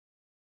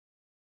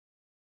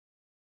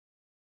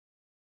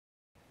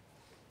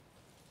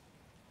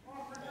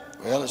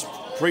Well,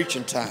 it's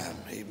preaching time.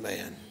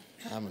 Amen.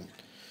 I'm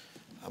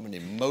an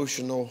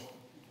emotional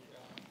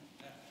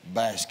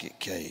basket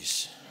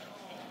case.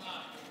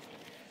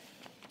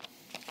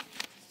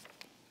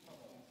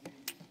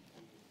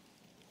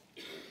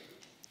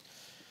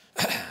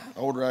 The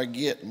older I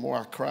get, the more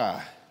I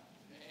cry.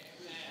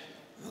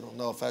 I don't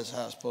know if that's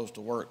how it's supposed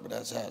to work, but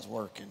that's how it's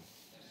working.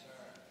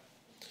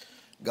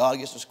 God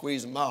gets to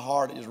squeeze in my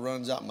heart, it just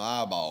runs out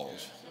my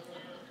eyeballs.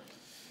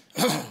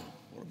 What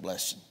a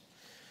blessing.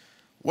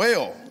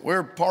 Well,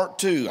 we're part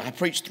 2. I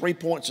preached 3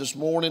 points this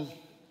morning,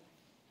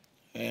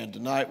 and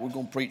tonight we're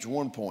going to preach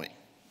 1 point.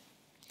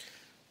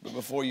 But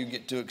before you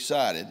get too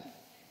excited,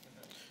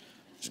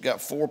 it's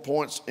got 4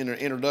 points in the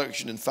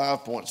introduction and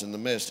 5 points in the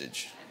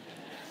message.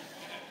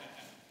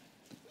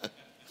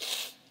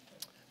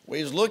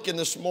 We was looking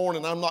this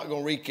morning, I'm not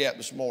going to recap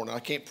this morning.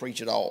 I can't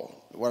preach it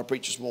all. What I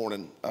preached this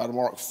morning out of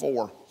Mark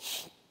 4.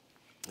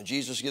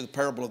 Jesus gave the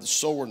parable of the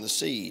sower and the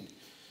seed.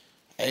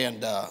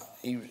 And the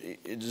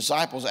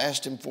disciples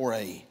asked him for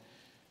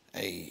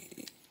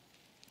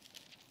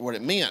what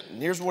it meant.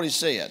 And here's what he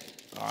said.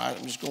 All right,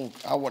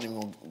 I wasn't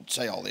even going to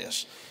say all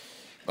this.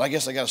 But I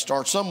guess I got to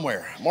start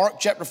somewhere.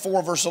 Mark chapter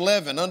 4, verse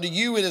 11. Unto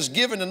you it is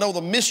given to know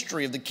the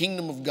mystery of the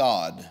kingdom of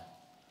God.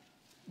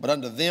 But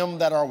unto them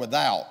that are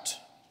without,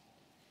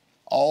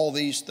 all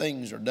these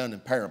things are done in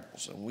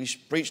parables. And we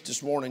preached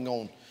this morning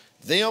on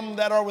them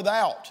that are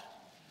without.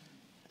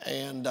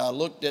 And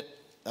looked at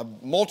a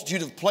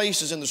multitude of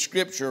places in the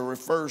scripture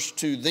refers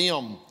to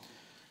them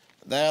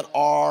that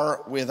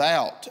are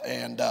without.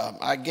 And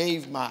I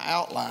gave my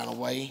outline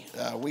away.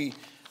 We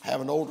have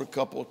an older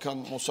couple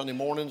come on Sunday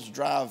mornings,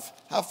 drive.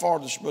 How far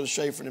does Brother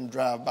Schaefer and them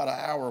drive? About an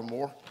hour or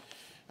more.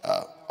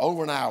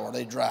 Over an hour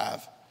they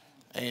drive.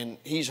 And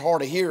he's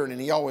hard of hearing, and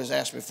he always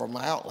asks me for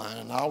my outline,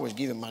 and I always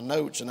give him my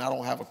notes, and I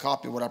don't have a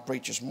copy of what I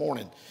preached this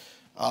morning.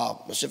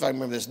 Let's see if I can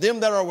remember this.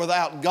 Them that are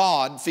without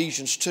God,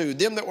 Ephesians 2,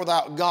 them that are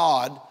without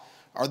God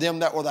are them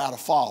that are without a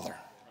father.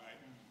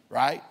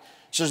 Right?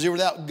 It says they're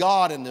without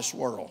God in this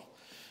world.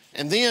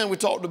 And then we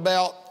talked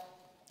about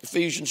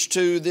Ephesians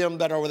 2, them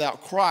that are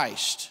without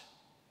Christ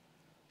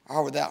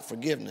are without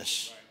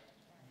forgiveness.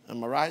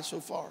 Am I right so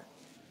far?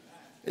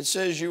 It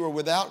says you are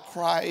without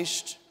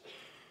Christ.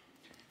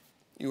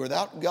 You're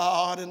without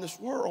God in this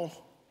world.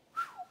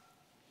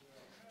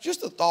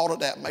 Just the thought of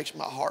that makes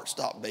my heart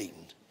stop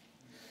beating.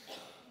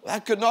 I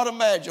could not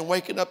imagine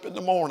waking up in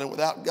the morning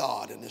without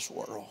God in this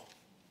world.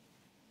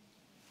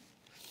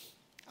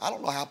 I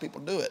don't know how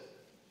people do it.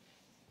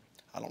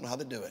 I don't know how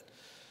they do it.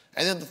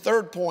 And then the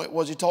third point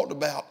was he talked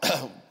about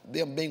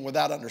them being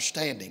without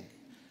understanding.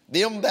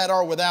 Them that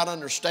are without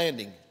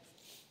understanding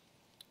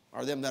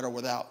are them that are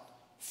without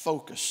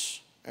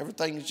focus.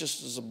 Everything is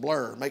just as a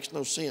blur. It makes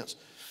no sense.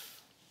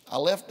 I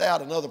left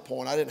out another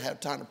point. I didn't have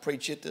time to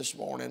preach it this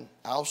morning.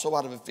 Also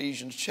out of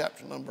Ephesians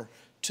chapter number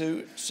 2,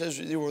 it says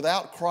you're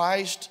without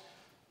Christ,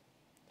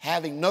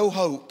 having no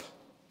hope.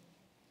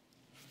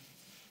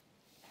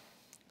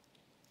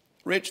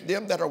 Rich,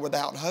 them that are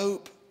without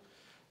hope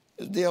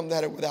is them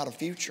that are without a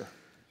future.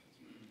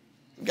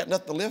 You've got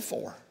nothing to live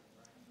for.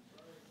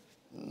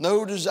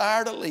 No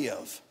desire to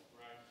live.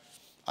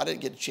 I didn't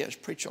get a chance to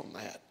preach on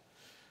that.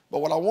 But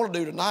what I want to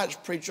do tonight is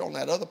preach on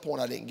that other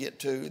point I didn't get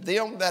to.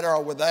 Them that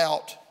are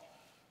without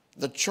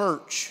the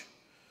church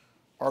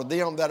are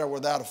them that are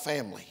without a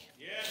family.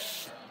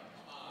 Yes.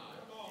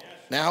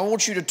 Now I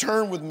want you to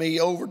turn with me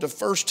over to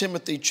 1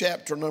 Timothy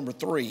chapter number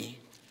 3.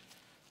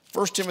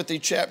 1 Timothy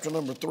chapter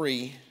number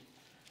 3.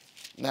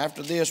 And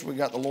after this we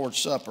got the Lord's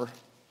Supper.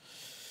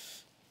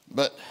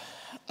 But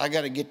I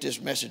got to get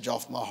this message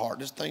off my heart.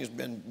 This thing's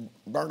been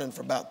burning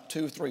for about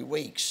 2 or 3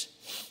 weeks.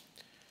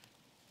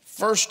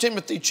 1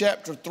 Timothy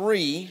chapter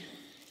 3,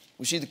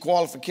 we see the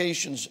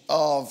qualifications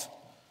of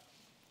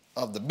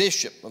the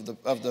bishop, of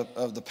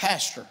the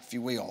pastor, if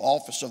you will,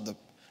 office of the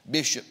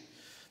bishop.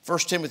 1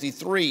 Timothy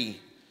 3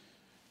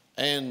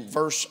 and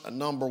verse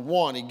number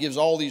 1, he gives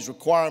all these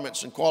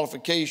requirements and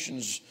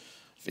qualifications.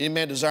 If any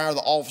man desire the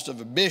office of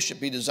a bishop,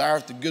 he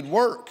desireth the good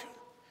work.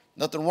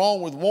 Nothing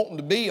wrong with wanting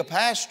to be a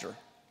pastor.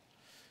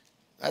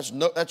 That's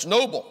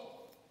noble.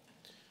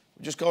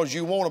 Just because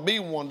you want to be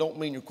one don't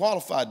mean you're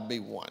qualified to be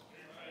one.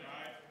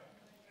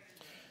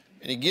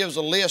 And he gives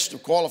a list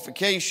of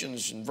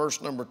qualifications in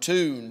verse number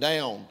 2 and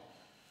down.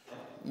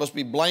 Must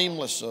be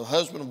blameless, a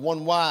husband of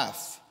one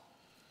wife,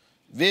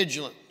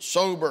 vigilant,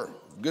 sober,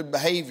 good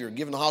behavior,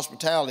 given to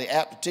hospitality,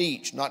 apt to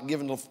teach, not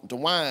given to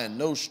wine,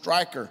 no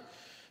striker,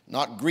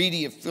 not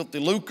greedy of filthy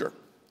lucre,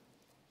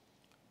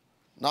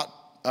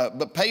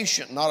 but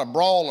patient, not a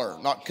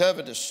brawler, not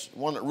covetous,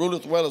 one that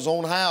ruleth well his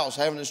own house,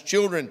 having his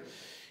children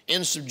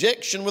in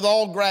subjection with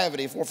all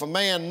gravity. For if a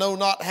man know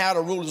not how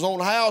to rule his own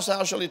house,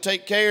 how shall he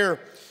take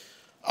care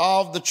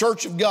of the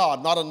church of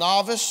God? Not a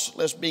novice,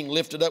 lest being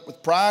lifted up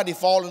with pride, he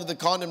fall into the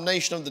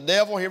condemnation of the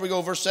devil. Here we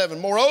go, verse 7.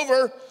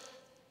 Moreover,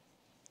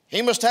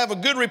 he must have a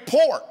good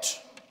report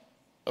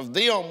of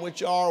them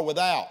which are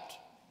without.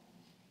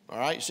 All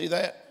right, you see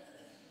that?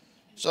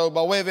 So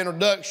by way of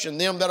introduction,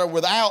 them that are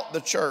without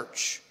the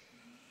church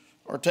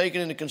are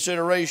taken into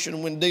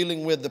consideration when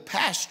dealing with the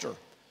pastor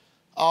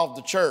of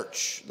the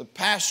church. The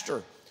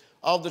pastor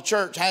of the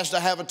church has to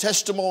have a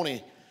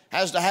testimony,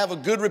 has to have a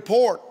good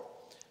report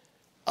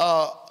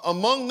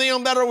among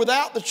them that are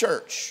without the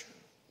church.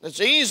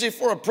 It's easy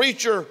for a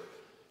preacher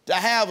to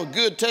have a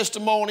good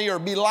testimony or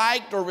be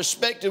liked or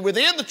respected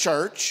within the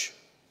church,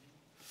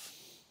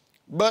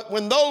 but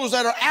when those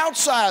that are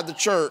outside the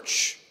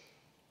church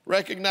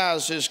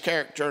recognize his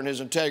character and his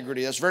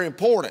integrity, that's very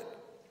important.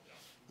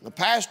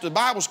 The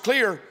Bible's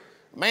clear,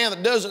 a man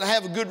that doesn't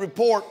have a good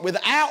report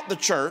without the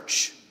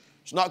church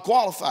is not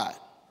qualified.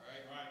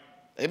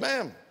 Right.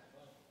 Amen.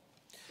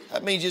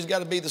 That means he's got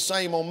to be the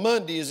same on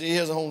Monday as he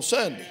is on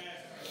Sunday.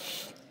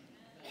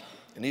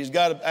 And he's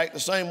got to act the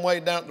same way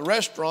down at the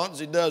restaurant as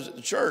he does at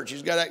the church.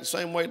 He's got to act the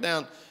same way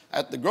down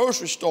at the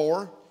grocery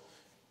store.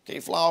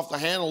 Can't fly off the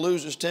handle,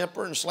 lose his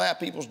temper, and slap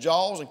people's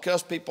jaws and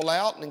cuss people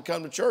out and then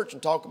come to church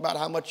and talk about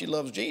how much he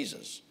loves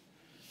Jesus.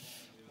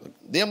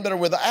 Them that are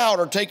without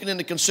are taken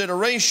into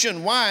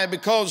consideration. Why?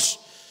 Because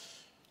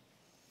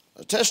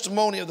the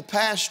testimony of the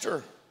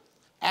pastor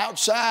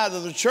outside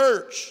of the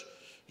church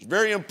is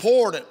very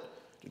important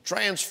to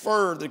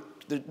transfer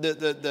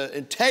the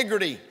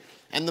integrity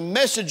and the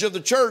message of the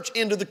church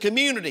into the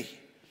community.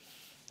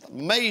 I'm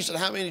amazed at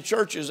how many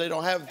churches they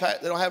don't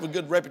have a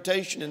good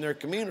reputation in their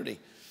community.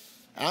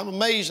 I'm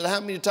amazed at how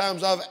many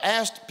times I've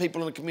asked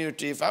people in the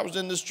community, if I was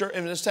in this church,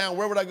 in this town,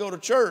 where would I go to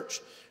church?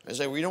 They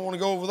say, well, you don't want to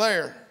go over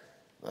there.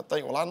 And I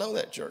think, well, I know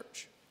that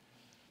church.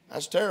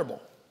 That's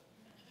terrible.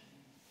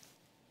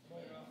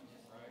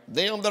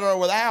 Them that are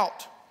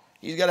without,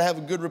 he's got to have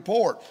a good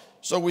report.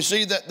 So we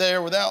see that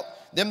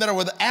them that are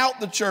without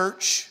the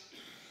church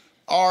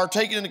are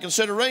taken into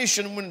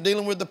consideration when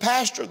dealing with the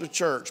pastor of the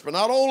church. But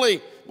not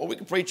only, well, we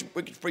could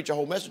preach a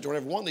whole message on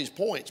every one of these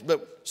points,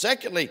 but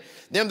secondly,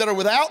 them that are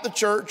without the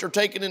church are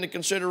taken into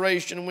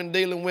consideration when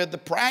dealing with the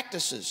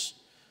practices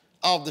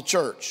of the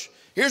church.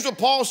 Here's what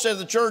Paul said to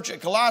the church at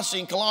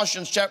Colossae in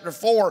Colossians chapter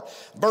 4,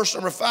 verse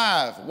number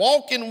 5.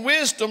 Walk in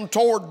wisdom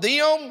toward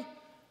them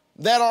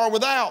that are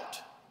without.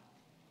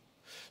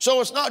 So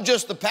it's not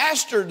just the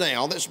pastor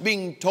now that's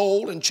being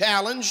told and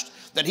challenged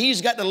that he's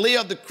got to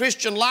live the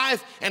Christian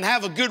life and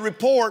have a good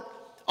report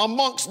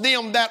amongst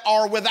them that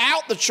are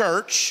without the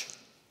church,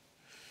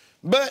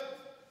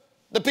 but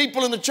the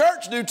people in the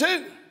church do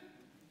too.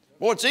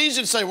 Well, it's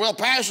easy to say, well,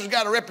 pastor's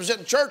got to represent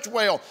the church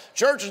well.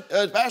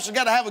 Pastor's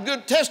got to have a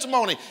good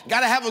testimony,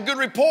 got to have a good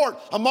report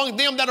among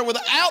them that are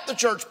without the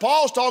church.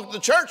 Paul's talking to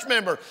the church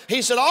member.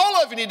 He said,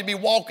 all of you need to be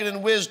walking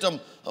in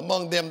wisdom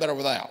among them that are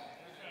without.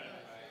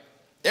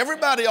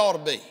 Everybody ought to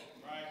be.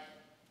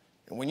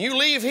 And when you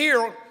leave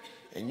here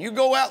and you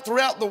go out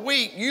throughout the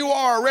week, you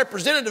are a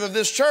representative of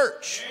this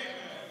church.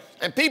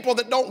 And people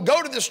that don't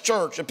go to this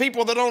church and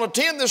people that don't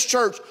attend this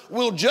church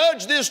will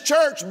judge this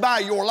church by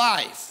your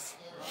life.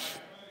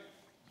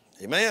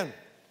 Amen.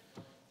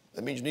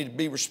 That means you need to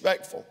be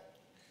respectful.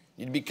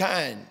 You need to be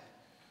kind.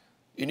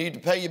 You need to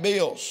pay your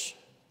bills.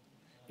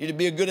 You need to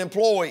be a good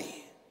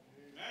employee.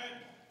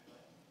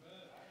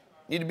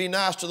 You need to be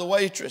nice to the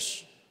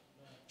waitress.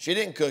 She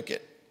didn't cook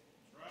it.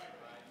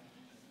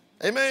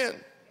 Amen.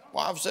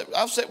 Well,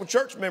 I've sat with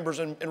church members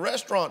in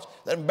restaurants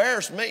that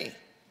embarrassed me,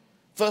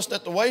 fussing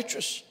at the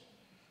waitress.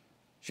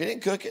 She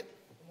didn't cook it.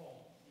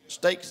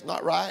 Steak's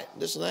not right,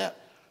 this and that.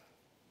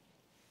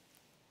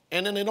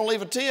 And then they don't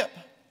leave a tip.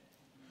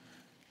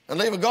 And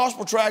leave a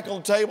gospel tract on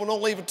the table,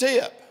 don't leave a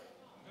tip.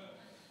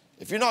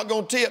 If you're not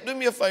going to tip, do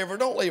me a favor,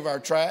 don't leave our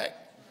tract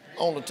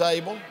on the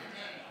table.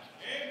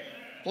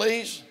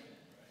 Please.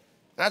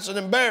 That's an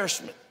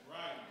embarrassment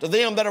to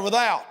them that are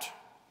without.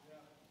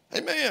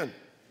 Amen.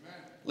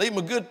 Leave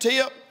them a good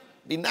tip.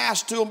 Be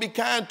nice to them. Be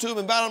kind to them.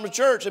 Invite them to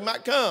church. They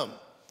might come.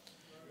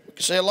 We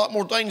can say a lot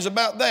more things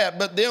about that.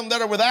 But them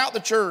that are without the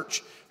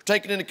church are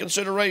taken into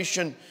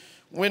consideration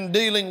when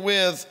dealing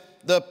with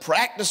the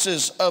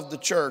practices of the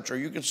church, or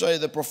you could say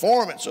the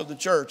performance of the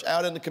church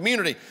out in the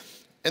community.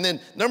 And then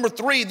number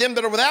 3, them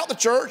that are without the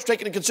church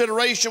taken into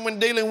consideration when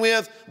dealing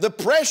with the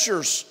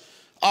pressures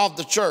of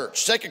the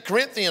church. 2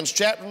 Corinthians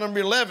chapter number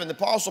 11, the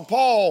Apostle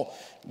Paul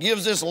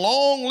gives this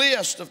long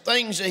list of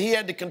things that he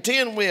had to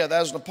contend with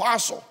as an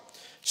apostle.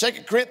 2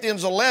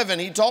 Corinthians 11,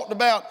 he talked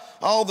about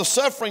all the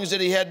sufferings that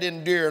he had to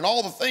endure and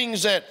all the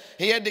things that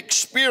he had to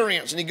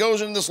experience. And he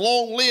goes into this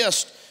long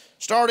list,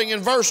 starting in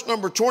verse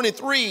number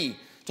 23,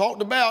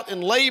 talked about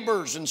in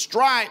labors and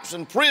stripes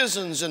and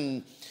prisons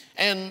and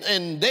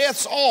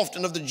deaths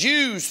often of the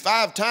Jews.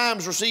 5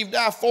 times received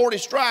I 40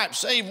 stripes,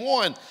 save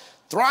 1.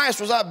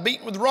 Thrice was I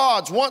beaten with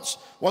rods. Once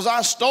was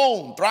I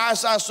stoned.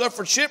 Thrice I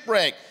suffered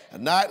shipwreck. A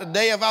night and a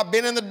day have I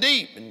been in the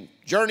deep, and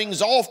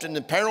journeyings often,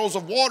 and perils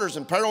of waters,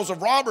 and perils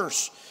of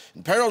robbers,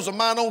 and perils of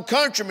mine own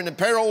countrymen, and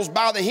perils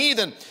by the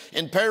heathen,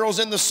 and perils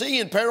in the sea,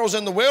 and perils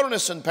in the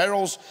wilderness, and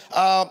perils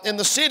in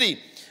the city,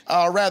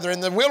 in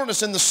the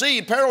wilderness, in the sea,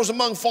 perils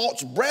among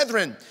false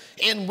brethren,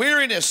 in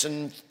weariness,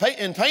 and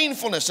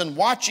painfulness, and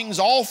watchings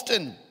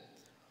often,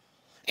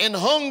 in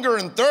hunger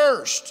and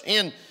thirst,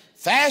 in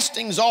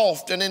fastings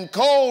often, in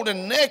cold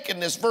and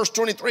nakedness. Verse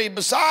 23,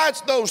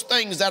 besides those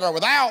things that are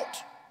without,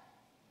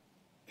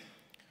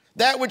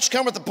 that which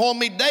cometh upon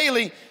me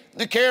daily,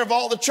 the care of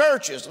all the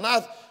churches. And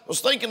I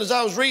was thinking as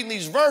I was reading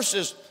these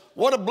verses,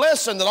 what a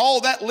blessing that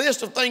all that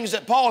list of things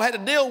that Paul had to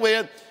deal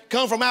with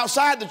come from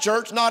outside the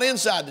church, not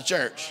inside the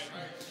church.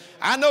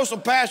 I know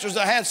some pastors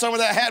that had some of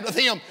that happen with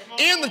him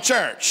in the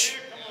church.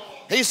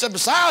 He said,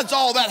 besides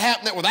all that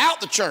happening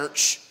without the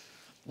church,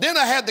 then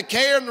I had the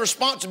care and the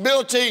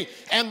responsibility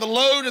and the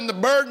load and the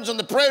burdens and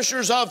the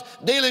pressures of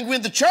dealing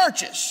with the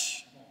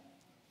churches.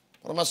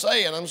 What am I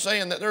saying? I'm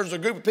saying that there's a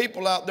group of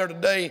people out there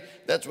today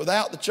that's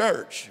without the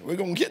church. We're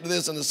going to get to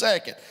this in a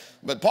second.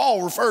 But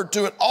Paul referred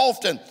to it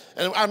often.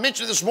 And I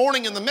mentioned this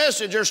morning in the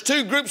message, there's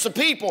two groups of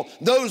people,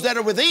 those that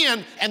are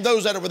within and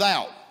those that are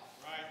without.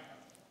 Right.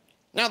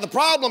 Now the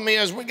problem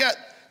is we got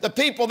the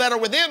people that are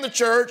within the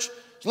church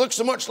look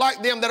so much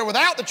like them that are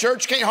without the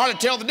church, can't hardly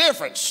tell the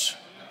difference.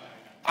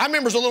 I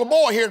remember as a little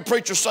boy hearing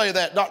preachers say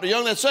that, Dr.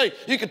 Young, they'd say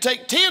you could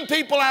take 10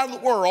 people out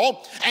of the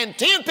world and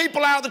 10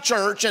 people out of the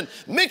church and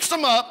mix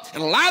them up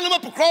and line them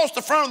up across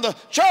the front of the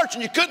church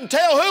and you couldn't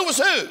tell who was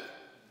who.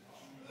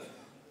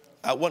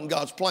 That wasn't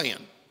God's plan.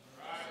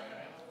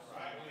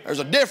 There's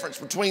a difference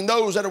between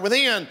those that are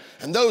within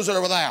and those that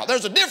are without.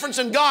 There's a difference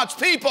in God's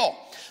people.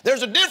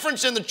 There's a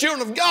difference in the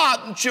children of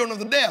God and the children of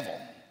the devil.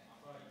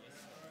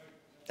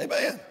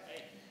 Amen.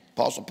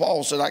 Apostle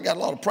Paul said, I got a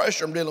lot of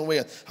pressure I'm dealing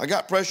with. I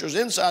got pressures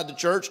inside the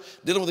church,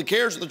 dealing with the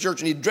cares of the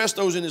church, and he addressed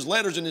those in his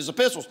letters and his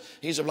epistles.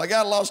 He said, well, I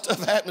got a lot of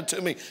stuff happening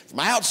to me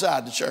from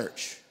outside the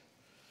church.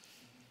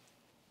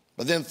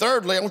 But then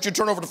thirdly, I want you to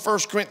turn over to 1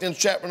 Corinthians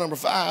chapter number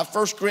 5.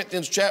 1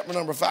 Corinthians chapter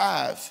number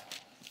 5.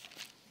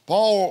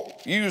 Paul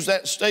used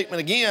that statement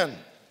again,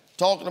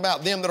 talking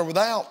about them that are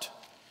without.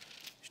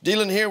 He's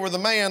dealing here with a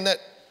man that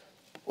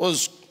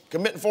was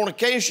committing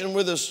fornication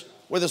with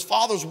his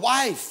father's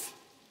wife.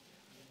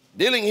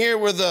 Dealing here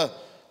with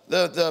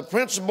the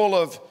principle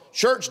of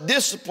church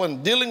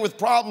discipline, dealing with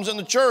problems in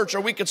the church,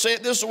 or we could say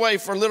it this way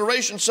for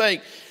alliteration's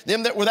sake,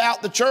 them that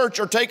without the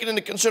church are taken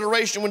into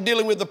consideration when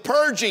dealing with the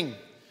purging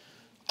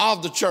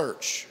of the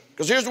church.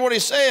 Because here's what he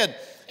said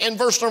in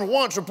verse number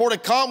 1, it's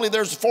reported calmly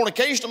there's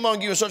fornication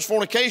among you, and such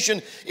fornication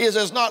is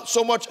as not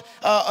so much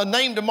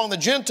named among the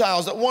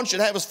Gentiles that one should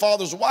have his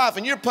father's wife,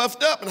 and you're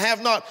puffed up and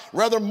have not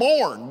rather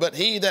mourned, but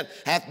he that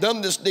hath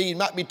done this deed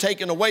might be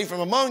taken away from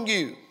among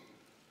you.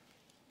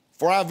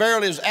 For I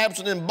verily was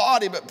absent in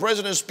body, but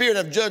present in spirit,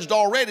 have judged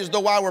already as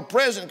though I were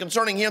present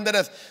concerning him that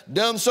hath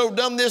done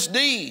this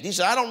deed. He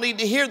said, I don't need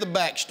to hear the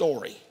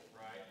backstory. Right.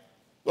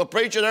 Well,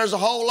 preacher, there's a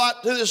whole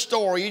lot to this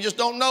story. You just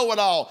don't know it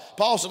all.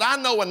 Paul said, I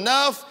know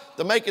enough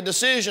to make a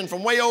decision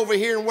from way over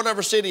here in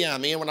whatever city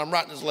I'm in when I'm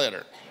writing this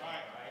letter. Right.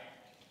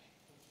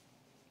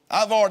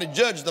 I've already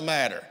judged the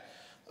matter.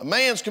 A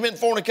man's committing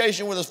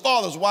fornication with his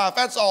father's wife,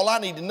 that's all I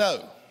need to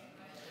know.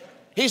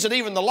 He said,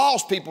 even the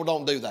lost people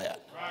don't do that.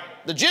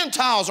 The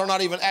Gentiles are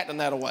not even acting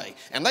that way.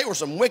 And they were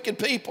some wicked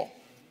people.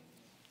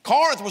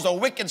 Corinth was a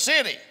wicked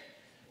city.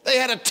 They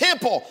had a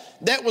temple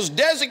that was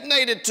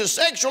designated to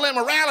sexual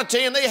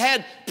immorality, and they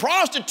had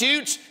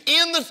prostitutes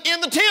in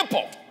the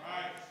temple.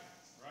 Right.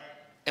 Right.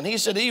 And he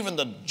said, even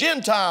the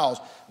Gentiles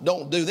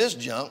don't do this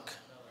junk.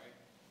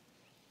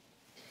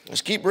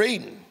 Let's keep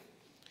reading.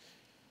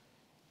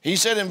 He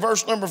said in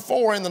verse number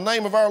 4, in the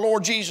name of our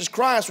Lord Jesus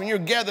Christ, when you're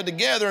gathered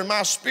together in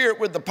my spirit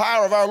with the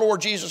power of our Lord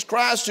Jesus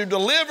Christ to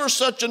deliver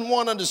such an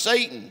one unto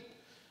Satan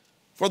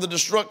for the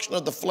destruction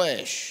of the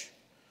flesh,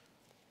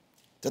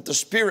 that the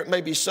spirit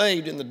may be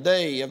saved in the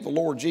day of the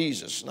Lord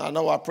Jesus. And I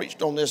know I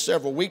preached on this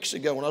several weeks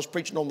ago when I was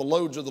preaching on the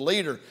loads of the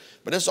leader,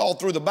 but it's all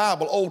through the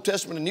Bible, Old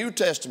Testament and New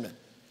Testament.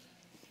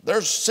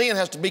 There's sin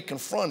has to be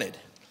confronted.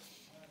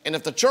 And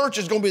if the church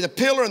is going to be the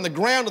pillar and the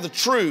ground of the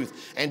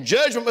truth, and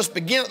judgment must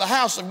begin at the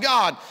house of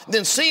God,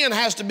 then sin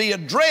has to be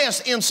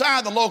addressed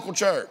inside the local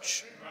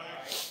church.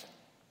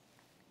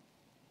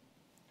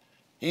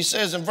 He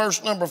says in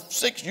verse number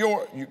 6,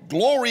 your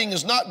glorying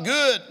is not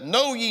good.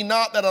 Know ye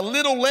not that a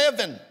little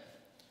leaven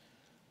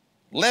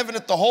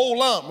leaveneth the whole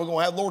lump. We're going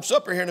to have Lord's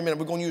Supper here in a minute.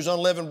 We're going to use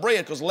unleavened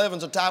bread because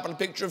leaven's a type and a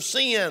picture of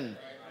sin.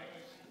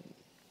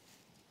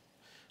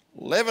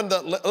 Little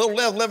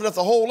leaven leaveneth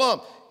the whole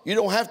lump. You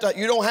don't have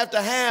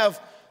to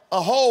have a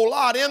whole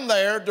lot in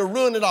there to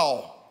ruin it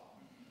all.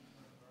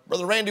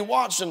 Brother Randy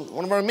Watson,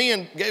 one of our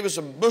men, gave us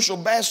a bushel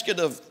basket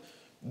of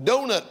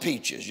donut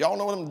peaches. Y'all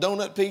know them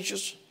donut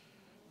peaches?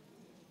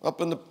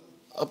 Up in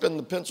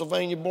the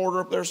Pennsylvania border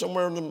up there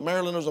somewhere in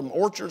Maryland, there's some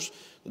orchards.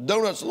 The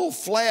donuts, little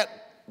flat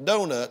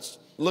donuts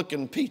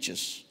looking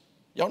peaches.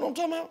 Y'all know what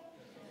I'm talking about?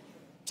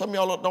 Some of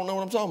y'all don't know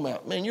what I'm talking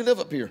about. Man, you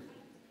live up here.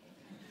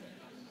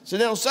 See,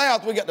 down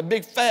south, we got the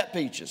big fat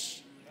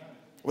peaches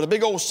with a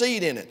big old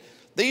seed in it.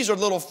 These are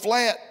little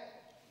flat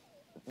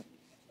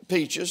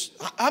peaches.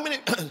 How many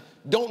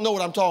don't know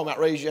what I'm talking about?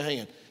 Raise your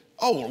hand.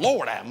 Oh,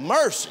 Lord, have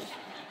mercy.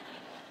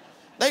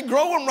 They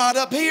grow them right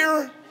up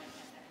here.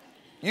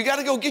 You got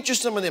to go get you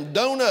some of them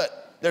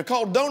they're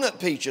called donut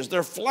peaches.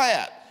 They're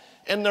flat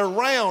and they're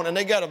round and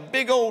they got a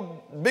big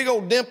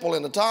old dimple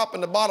in the top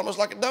and the bottom. It's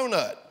like a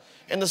donut.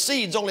 And the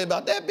seed's only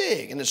about that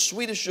big and it's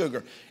sweet as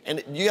sugar.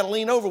 And you got to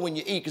lean over when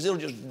you eat because it'll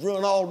just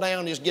run all down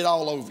and just get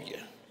all over you.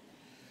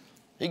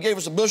 He gave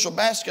us a bushel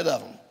basket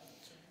of them.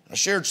 I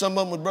shared some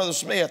of them with Brother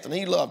Smith, and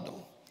he loved them.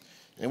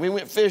 And we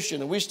went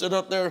fishing, and we stood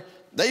up there.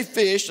 They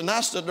fished, and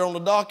I stood there on the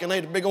dock and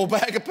ate a big old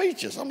bag of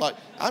peaches. I'm like,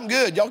 I'm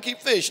good. Y'all keep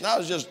fishing. I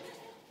was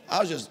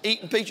just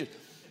eating peaches.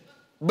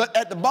 But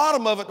at the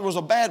bottom of it, there was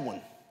a bad one.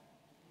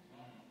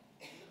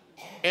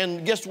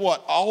 And guess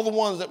what? All the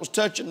ones that was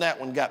touching that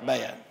one got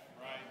bad.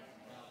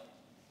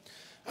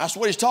 That's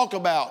what he's talking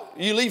about.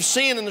 You leave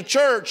sin in the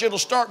church, it'll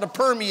start to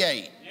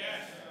permeate.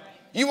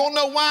 You won't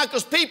know why,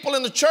 because people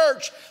in the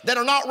church that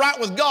are not right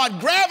with God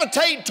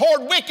gravitate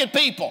toward wicked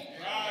people.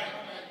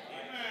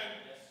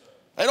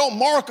 They don't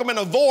mark them and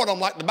avoid them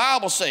like the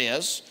Bible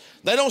says.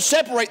 They don't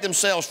separate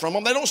themselves from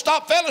them. They don't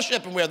stop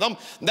fellowshipping with them.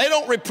 They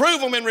don't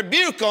reprove them and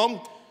rebuke them.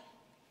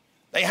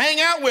 They hang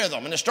out with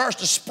them, and it starts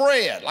to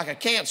spread like a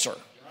cancer.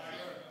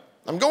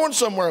 I'm going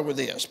somewhere with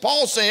this.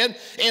 Paul said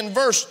in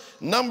verse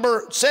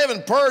number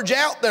 7, purge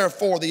out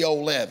therefore the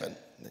old leaven.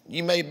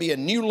 You may be a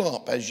new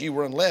lump as you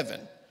were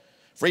unleavened.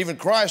 For even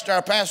Christ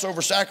our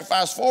Passover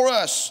sacrificed for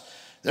us.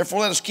 Therefore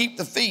let us keep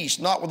the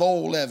feast, not with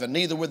old leaven,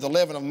 neither with the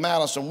leaven of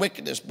malice and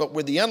wickedness, but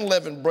with the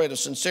unleavened bread of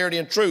sincerity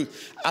and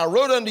truth. I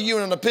wrote unto you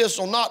in an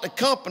epistle not to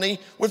company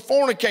with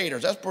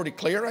fornicators. That's pretty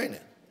clear, ain't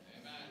it?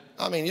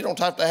 I mean, you don't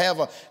have to have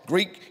a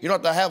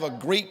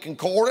Greek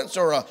concordance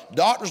or a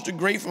doctor's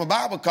degree from a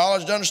Bible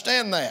college to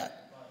understand that.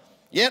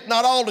 Yet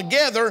not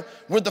altogether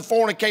with the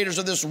fornicators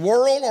of this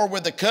world, or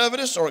with the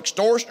covetous, or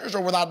extortioners,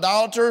 or with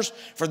idolaters,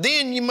 for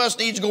then you must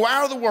needs go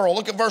out of the world.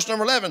 Look at verse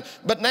number 11.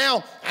 But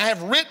now I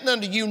have written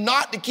unto you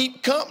not to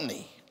keep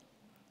company.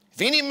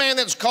 If any man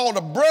that's called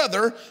a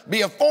brother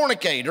be a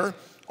fornicator,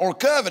 or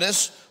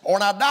covetous, or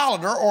an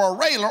idolater, or a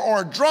railer,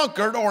 or a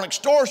drunkard, or an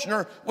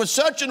extortioner, with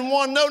such an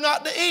one know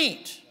not to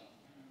eat.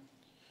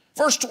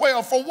 Verse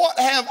 12, for what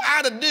have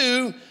I to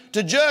do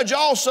to judge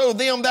also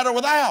them that are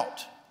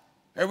without?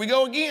 There we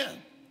go again.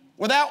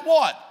 Without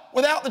what?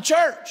 Without the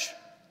church.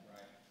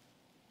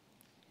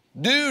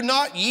 Do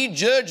not ye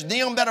judge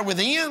them that are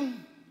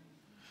within,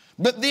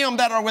 but them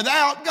that are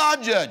without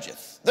God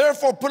judgeth.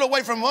 Therefore put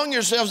away from among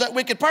yourselves that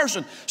wicked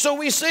person. So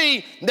we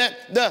see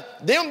that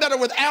them that are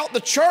without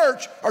the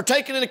church are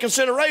taken into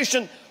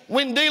consideration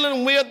when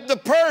dealing with the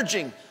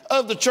purging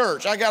of the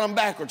church. I got them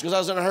backwards because I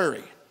was in a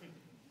hurry.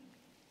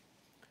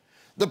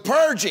 The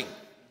purging.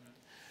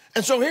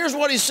 And so here's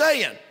what he's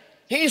saying.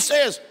 He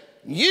says,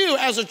 you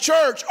as a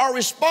church are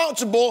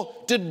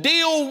responsible to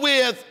deal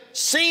with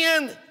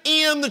sin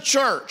in the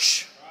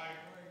church.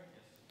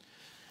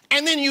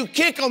 And then you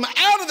kick them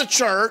out of the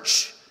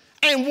church,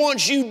 and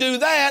once you do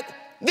that,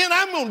 then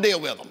I'm going to deal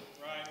with them.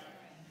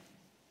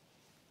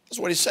 That's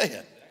what he's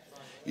saying.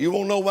 You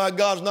won't know why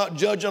God's not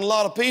judging a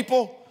lot of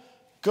people?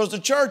 Because the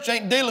church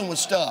ain't dealing with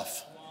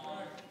stuff.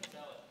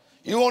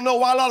 You won't know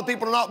why a lot of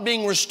people are not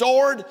being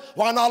restored,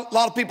 why not, a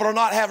lot of people are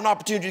not having an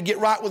opportunity to get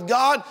right with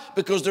God,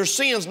 because their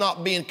sin's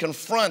not being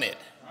confronted.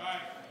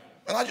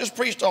 And I just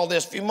preached all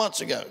this a few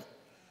months ago.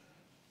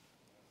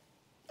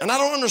 And I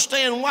don't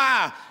understand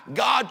why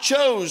God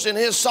chose in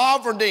his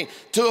sovereignty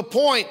to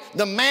appoint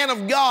the man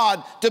of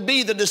God to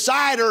be the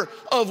decider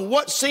of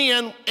what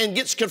sin and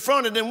gets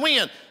confronted and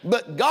when.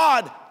 But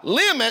God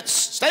limits,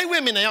 stay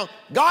with me now,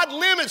 God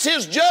limits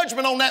his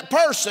judgment on that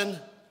person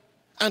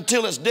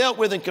until it's dealt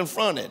with and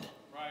confronted.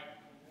 Right.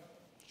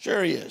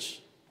 Sure he is.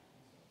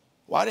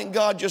 Why didn't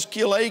God just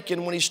kill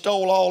Achan when he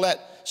stole all that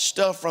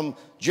stuff from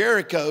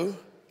Jericho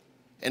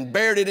and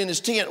buried it in his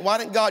tent? Why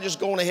didn't God just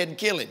go on ahead and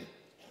kill him?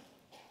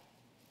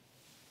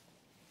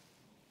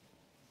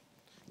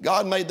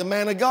 God made the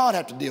man of God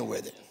have to deal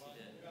with it.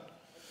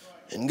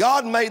 And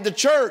God made the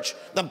church,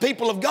 the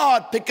people of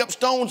God, pick up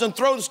stones and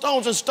throw the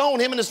stones and stone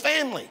him and his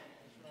family.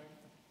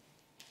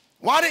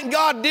 Why didn't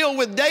God deal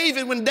with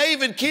David when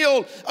David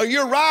killed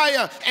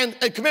Uriah and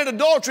committed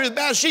adultery with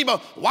Bathsheba?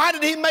 Why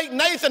did he make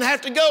Nathan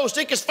have to go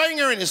stick his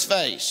finger in his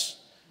face?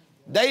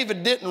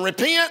 David didn't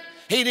repent,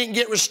 he didn't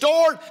get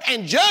restored,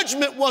 and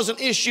judgment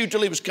wasn't issued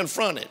till he was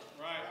confronted.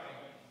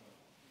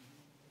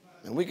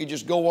 And we could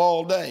just go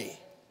all day.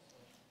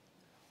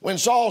 When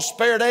Saul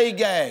spared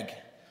Agag,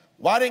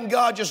 why didn't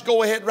God just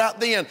go ahead right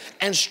then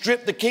and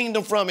strip the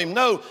kingdom from him?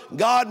 No,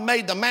 God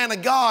made the man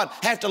of God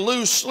have to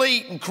lose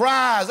sleep and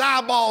cry his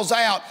eyeballs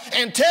out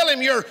and tell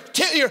him your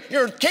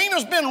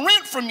kingdom's been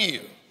rent from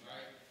you.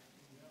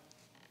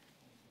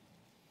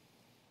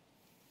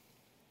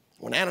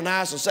 When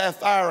Ananias and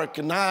Sapphira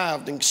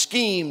connived and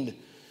schemed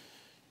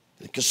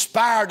and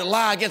conspired to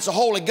lie against the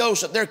Holy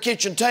Ghost at their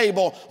kitchen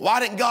table, why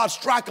didn't God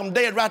strike them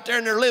dead right there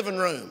in their living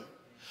room?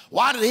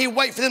 Why did he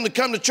wait for them to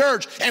come to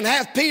church and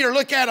have Peter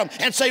look at them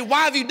and say,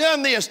 why have you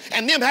done this?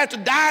 And them have to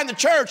die in the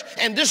church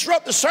and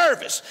disrupt the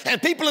service.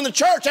 And people in the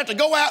church have to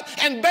go out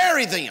and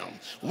bury them.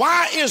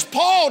 Why is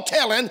Paul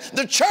telling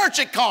the church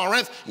at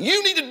Corinth,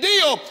 you need to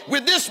deal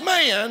with this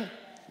man,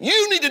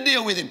 you need to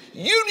deal with him.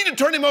 You need to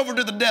turn him over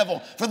to the devil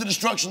for the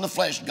destruction of the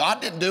flesh. God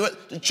didn't do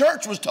it. The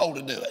church was told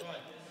to do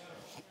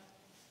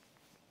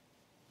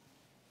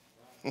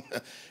it.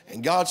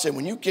 And God said,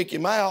 when you kick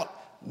him out,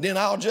 then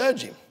I'll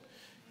judge him.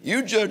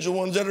 You judge the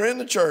ones that are in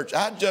the church.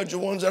 I judge the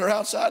ones that are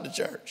outside the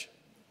church.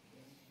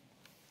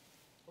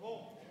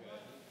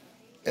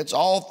 It's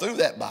all through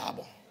that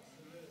Bible.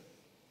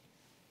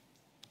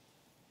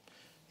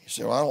 You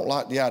say, well, I don't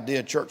like the idea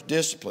of church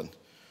discipline.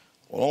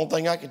 Well, the only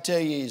thing I can tell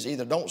you is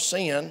either don't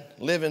sin,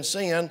 live in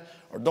sin,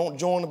 or don't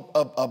join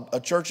a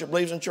church that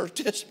believes in church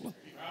discipline.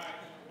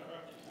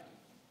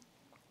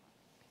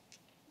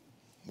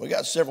 We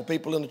got several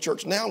people in the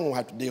church now we'll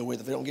have to deal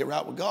with if they don't get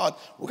right with God.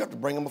 We'll have to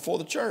bring them before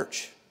the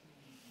church.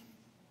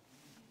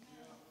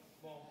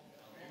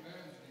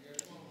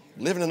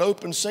 Living in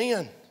open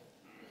sin.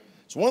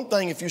 It's one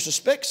thing if you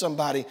suspect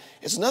somebody.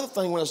 It's another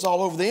thing when it's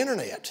all over the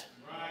internet.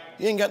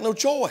 You ain't got no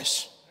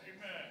choice.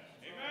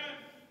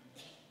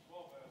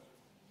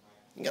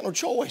 You ain't got no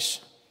choice.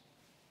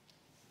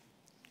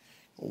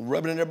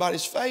 Rub it in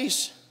everybody's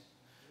face.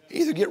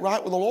 Either get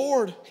right with the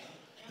Lord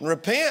and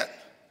repent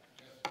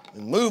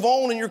and move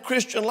on in your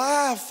Christian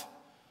life,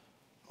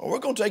 or we're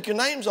going to take your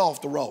names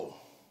off the roll.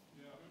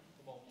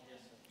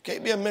 You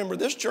can't be a member of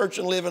this church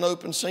and live in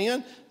open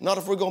sin. Not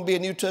if we're going to be a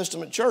New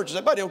Testament church. Is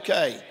everybody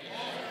okay?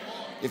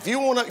 If you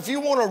want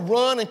to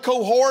run and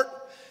cohort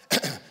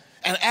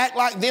and act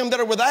like them that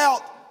are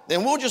without,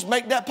 then we'll just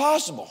make that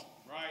possible.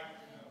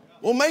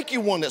 We'll make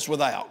you one that's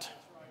without.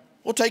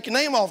 We'll take your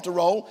name off the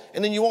roll,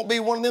 and then you won't be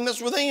one of them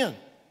that's within.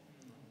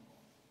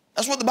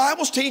 That's what the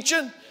Bible's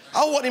teaching.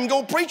 I wasn't even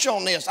going to preach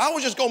on this. I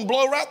was just going to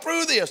blow right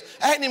through this.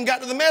 I hadn't even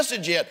got to the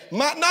message yet.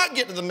 Might not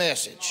get to the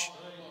message.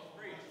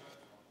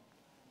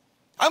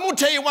 I'm going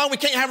to tell you why we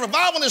can't have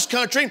revival in this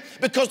country,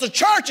 because the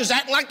church is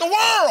acting like the world.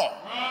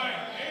 Right.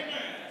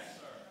 Amen.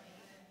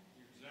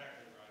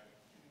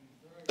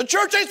 The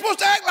church ain't supposed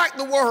to act like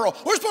the world.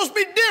 We're supposed to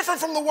be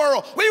different from the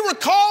world. We were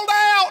called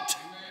out.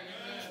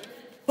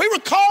 We were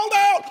called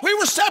out. We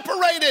were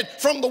separated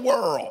from the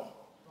world.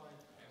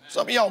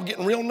 Some of y'all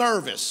getting real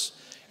nervous.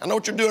 I know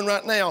what you're doing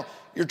right now.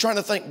 You're trying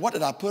to think, what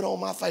did I put on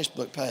my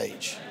Facebook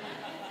page?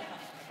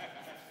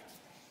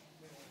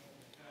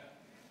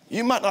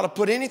 You might not have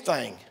put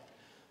anything,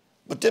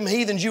 but them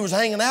heathens you was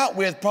hanging out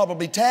with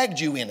probably tagged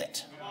you in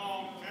it.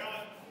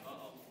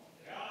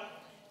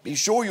 Be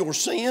sure your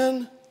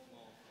sin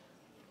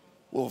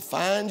will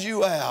find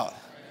you out.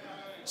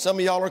 Some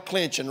of y'all are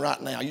clenching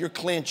right now. You're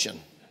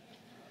clenching.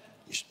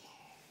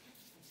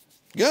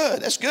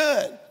 Good, that's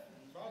good.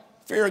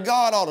 Fear of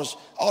God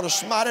ought to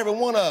smite every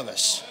one of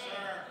us.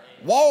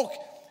 Walk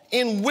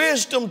in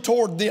wisdom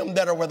toward them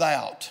that are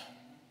without.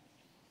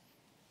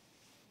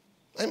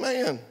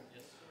 Amen.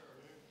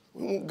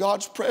 We want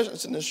God's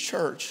presence in this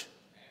church.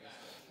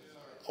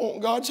 I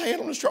want God's hand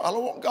on this church. I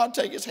don't want God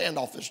to take his hand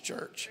off this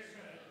church.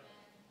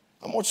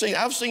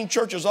 I've seen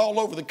churches all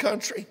over the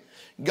country.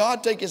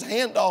 God take his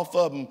hand off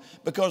of them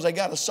because they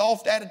got a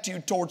soft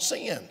attitude towards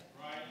sin.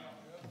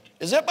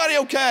 Is everybody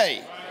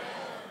okay?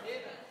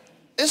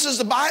 This is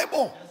the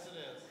Bible.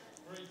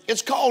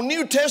 It's called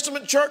New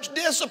Testament church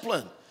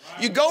discipline.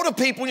 You go to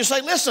people and you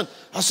say, listen,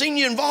 I've seen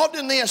you involved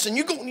in this, and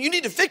you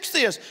need to fix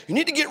this. You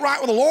need to get right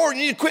with the Lord.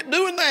 You need to quit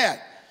doing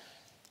that.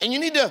 And you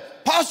need to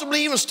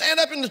possibly even stand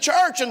up in the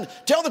church and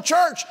tell the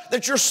church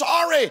that you're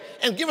sorry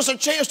and give us a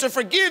chance to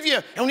forgive you.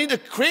 And we need to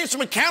create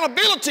some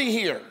accountability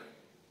here.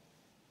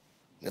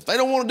 And if they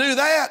don't want to do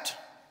that,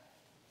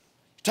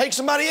 take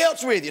somebody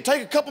else with you.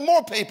 Take a couple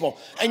more people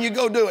and you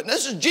go do it. And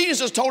this is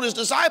Jesus told his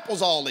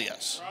disciples all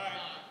this. Right.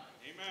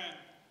 Amen.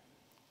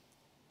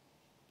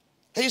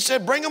 He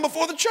said, bring them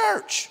before the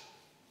church.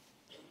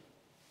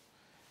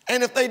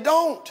 And if they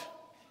don't,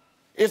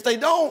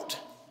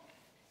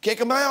 kick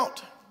them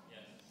out.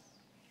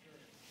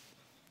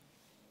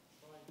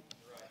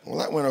 Well,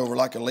 that went over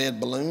like a lead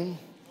balloon.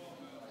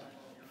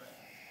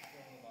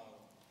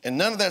 And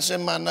none of that's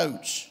in my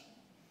notes.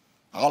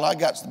 All I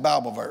got is the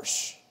Bible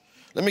verse.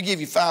 Let me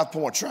give you 5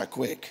 points right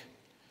quick.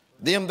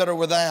 Them that are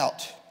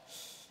without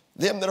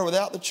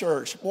the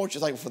church. Boy, aren't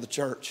you thankful for the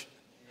church?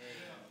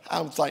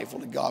 I'm thankful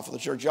to God for the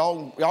church.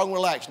 Y'all can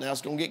relax now.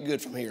 It's going to get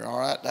good from here, all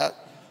right?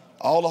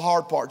 All the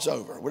hard part's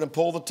over. We're going to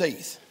pull the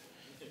teeth.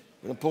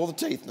 We're going to pull the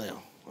teeth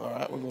now. All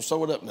right, we're going to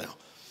sew it up now.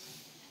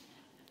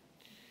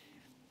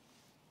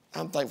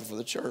 I'm thankful for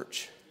the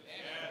church.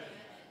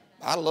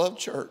 I love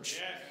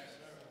church.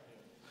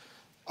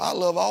 I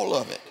love all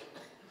of it.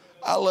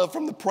 I love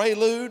from the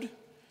prelude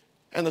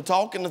and the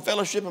talk and the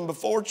fellowship and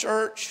before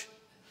church,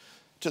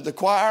 to the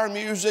choir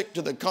music,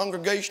 to the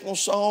congregational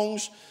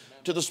songs,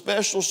 to the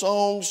special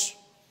songs,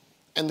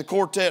 and the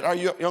quartet. Our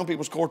young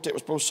people's quartet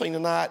was supposed to sing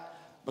tonight,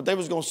 but they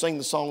was going to sing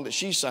the song that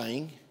she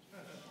sang.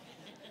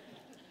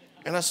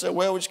 And I said,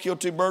 well, we just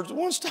killed 2 birds with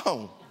 1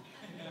 stone.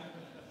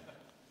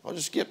 I'll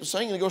just skip the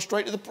singing and go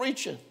straight to the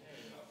preaching.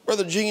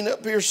 Brother Gene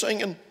up here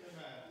singing,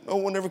 no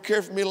one ever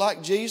cared for me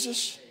like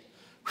Jesus.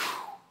 Whew.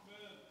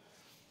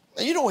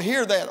 And you don't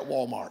hear that at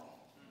Walmart.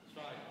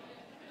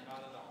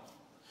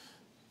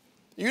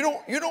 You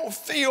don't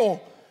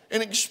feel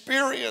and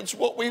experience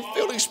what we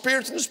feel and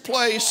experience in this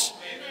place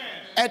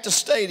at the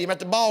stadium, at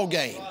the ball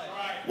game.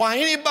 Why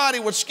anybody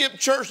would skip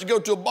church to go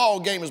to a ball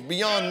game is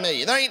beyond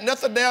me. There ain't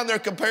nothing down there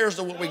compares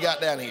to what we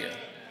got down here.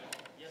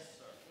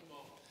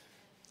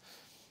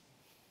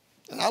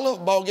 And I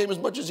love a ball game as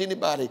much as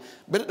anybody,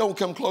 but it don't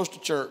come close to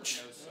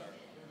church.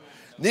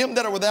 Them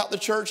that are without the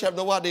church have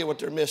no idea what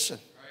they're missing.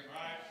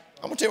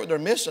 I'm going to tell you what they're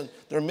missing.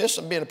 They're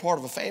missing being a part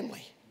of a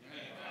family.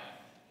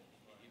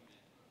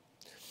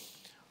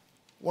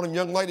 One of the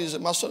young ladies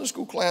at my Sunday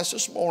school class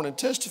this morning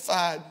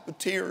testified with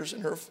tears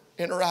in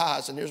her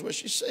eyes, and here's what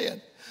she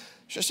said.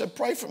 She said,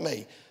 pray for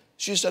me.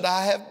 She said,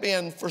 I have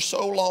been for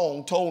so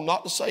long told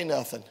not to say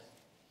nothing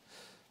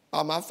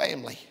by my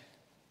family.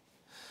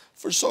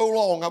 For so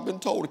long, I've been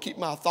told to keep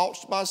my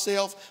thoughts to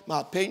myself,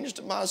 my opinions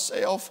to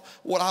myself,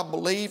 what I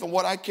believe and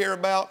what I care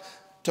about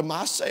to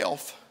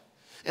myself,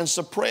 and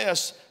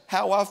suppress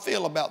how I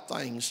feel about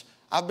things.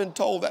 I've been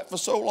told that for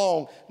so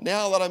long.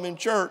 Now that I'm in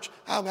church,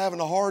 I'm having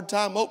a hard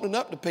time opening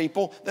up to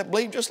people that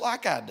believe just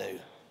like I do.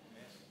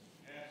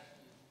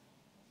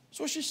 That's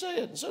what she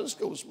said in Sunday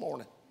school this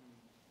morning.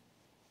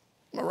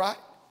 Am I right?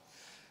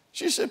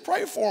 She said,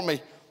 pray for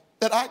me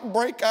that I can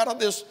break out of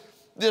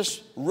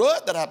this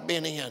rut that I've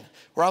been in,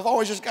 where I've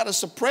always just got to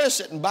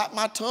suppress it and bite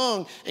my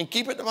tongue and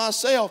keep it to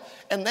myself.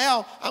 And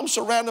now I'm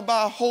surrounded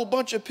by a whole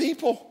bunch of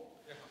people,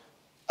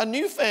 a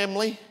new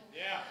family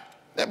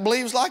that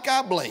believes like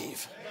I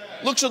believe,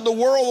 looks at the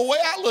world the way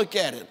I look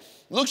at it,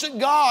 looks at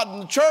God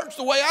and the church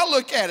the way I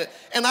look at it,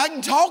 and I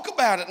can talk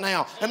about it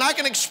now, and I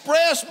can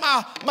express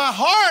my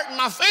heart and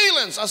my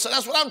feelings. I said,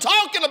 that's what I'm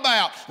talking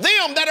about.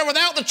 Them that are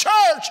without the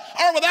church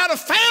are without a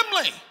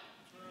family.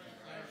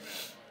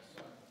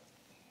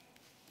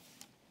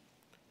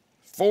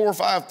 4 or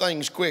 5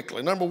 things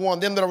quickly. Number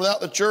 1, them that are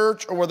without the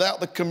church are without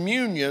the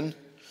communion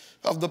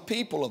of the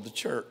people of the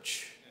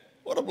church.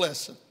 What a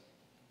blessing.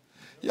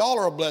 Y'all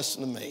are a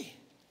blessing to me.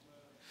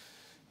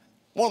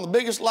 One of the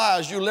biggest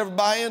lies you'll ever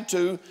buy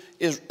into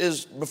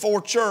is before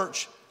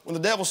church, when the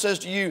devil says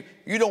to you,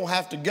 you don't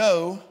have to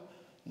go,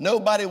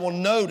 nobody will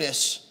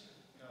notice.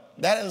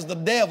 That is the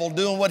devil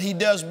doing what he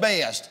does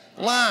best,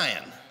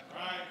 lying.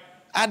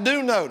 I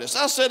do notice.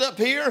 I sit up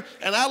here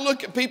and I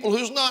look at people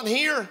who's not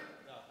here,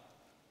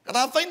 and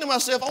I think to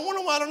myself, I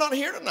wonder why they're not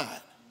here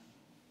tonight.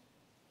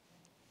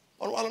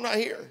 I wonder why they're not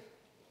here.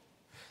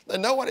 They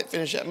know I didn't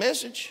finish that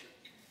message.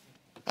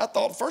 I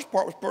thought the first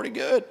part was pretty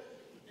good.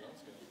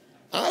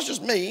 Now, that's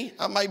just me.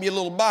 I may be a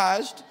little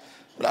biased,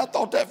 but I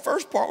thought that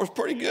first part was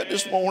pretty good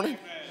this morning.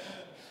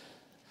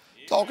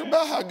 Talking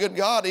about how good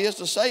God is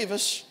to save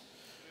us.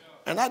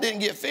 And I didn't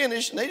get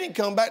finished, and they didn't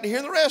come back to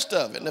hear the rest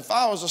of it. And if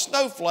I was a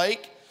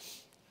snowflake,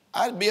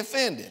 I'd be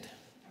offended.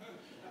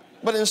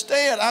 But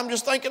instead, I'm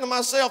just thinking to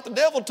myself, the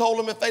devil told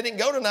them if they didn't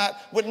go tonight,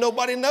 would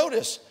nobody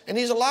notice? And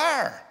he's a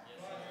liar.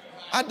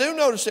 I do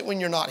notice it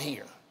when you're not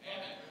here.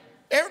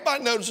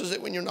 Everybody notices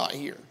it when you're not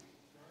here,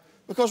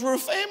 because we're a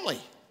family.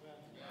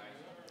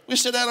 We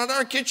sit down at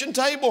our kitchen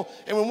table,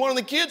 and when one of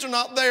the kids are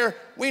not there,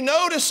 we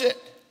notice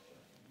it.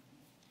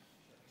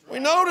 We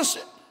notice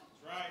it.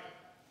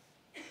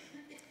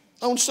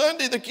 On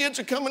Sunday, the kids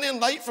are coming in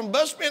late from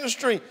bus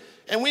ministry,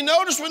 and we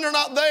notice when they're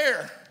not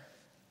there.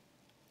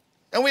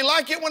 And we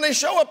like it when they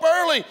show up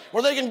early,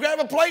 where they can grab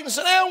a plate and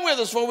sit down with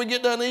us before we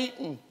get done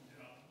eating.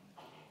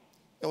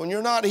 And when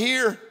you're not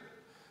here,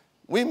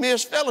 we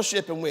miss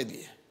fellowshipping with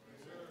you.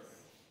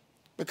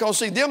 Because,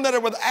 see, them that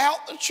are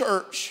without the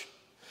church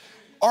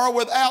are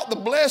without the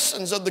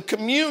blessings of the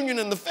communion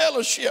and the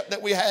fellowship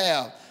that we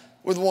have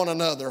with one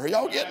another. Are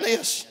y'all getting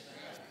this?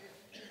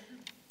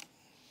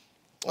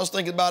 I was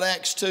thinking about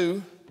Acts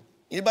 2.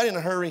 Anybody in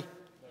a hurry?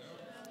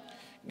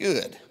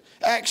 Good.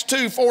 Acts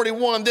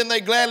 2:41, then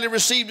they gladly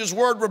received his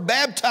word, were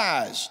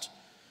baptized.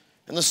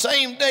 And the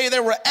same day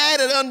there were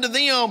added unto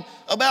them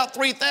about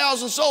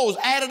 3,000 souls,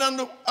 added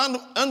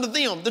unto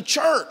them, the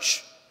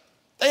church.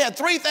 They had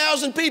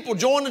 3,000 people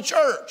join the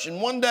church in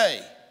one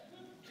day.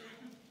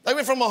 They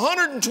went from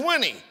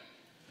 120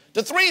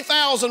 to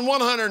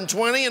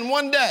 3,120 in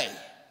one day.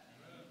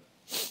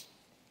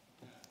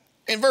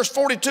 In verse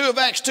 42 of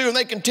Acts 2, and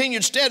they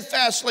continued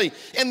steadfastly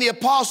in the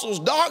apostles'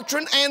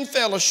 doctrine and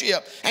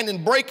fellowship, and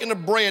in breaking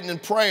of bread and in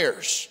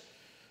prayers.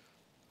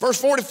 Verse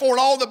 44, and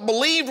all that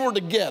believed were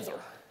together.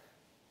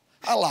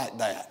 I like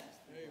that.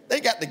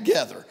 They got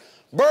together.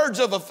 Birds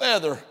of a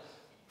feather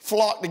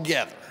flock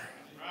together.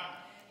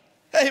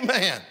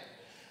 Amen.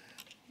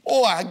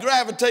 Boy, I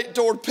gravitate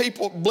toward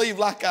people that believe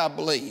like I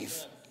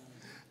believe.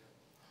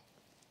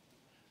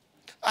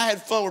 I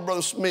had fun with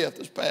Brother Smith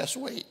this past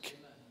week.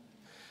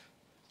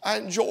 I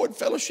enjoyed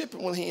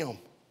fellowshipping with him.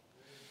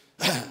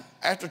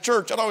 After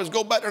church, I'd always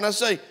go back there and I'd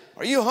say,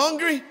 are you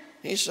hungry?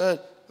 He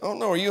said, I don't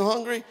know, are you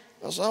hungry?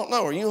 I said, I don't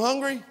know, are you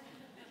hungry?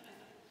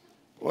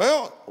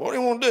 Well, what do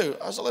you want to do?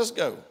 I said, let's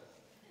go.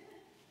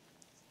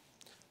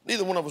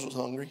 Neither one of us was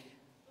hungry.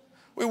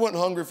 We weren't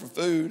hungry for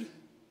food,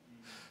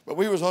 but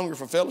we was hungry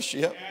for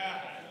fellowship.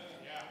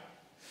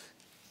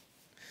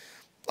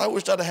 I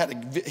wished I'd have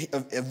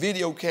had a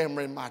video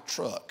camera in my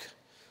truck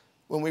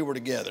when we were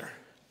together.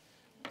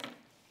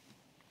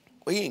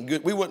 Well, he ain't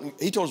good. We wouldn't.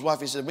 He told his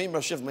wife, he said, me and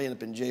Pastor Shiflett may end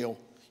up in jail.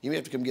 You may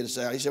have to come get us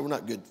out. He said, we're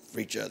not good for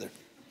each other.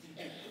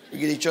 We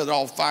get each other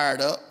all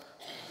fired up.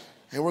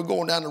 And we're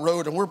going down the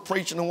road and we're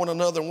preaching to one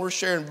another and we're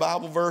sharing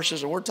Bible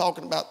verses and we're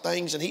talking about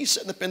things, and he's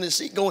sitting up in his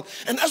seat going,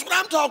 and that's what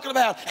I'm talking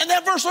about. And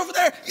that verse over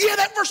there, yeah,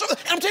 that verse over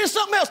there. And I'm telling you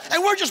something else.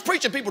 And we're just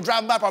preaching. People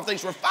driving by probably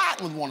thinks we're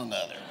fighting with one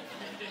another.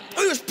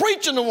 We was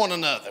preaching to one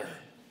another.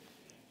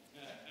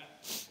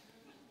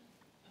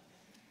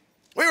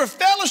 We were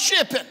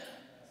fellowshipping,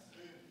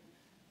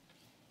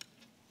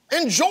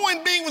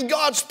 enjoying being with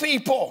God's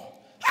people.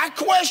 I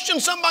question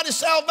somebody's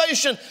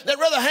salvation that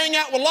rather hang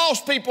out with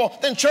lost people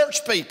than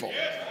church people.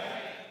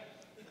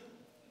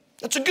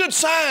 That's a good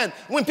sign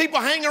when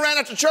people hang around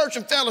after church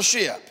and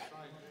fellowship.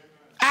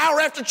 Hour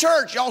after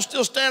church, y'all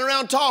still standing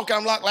around talking.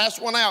 I'm like,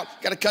 last one out.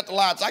 Got to cut the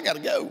lights. I got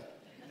to go.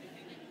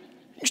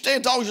 You can stay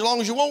and talk as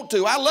long as you want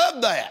to. I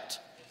love that.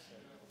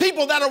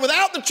 People that are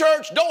without the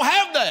church don't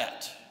have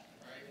that.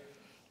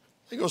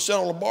 They go sit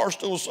on a bar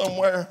stool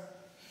somewhere.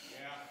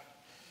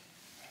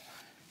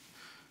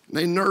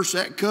 They nurse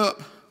that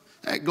cup,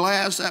 that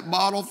glass, that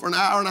bottle for an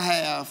hour and a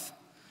half.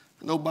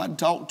 Nobody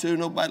talk to,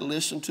 nobody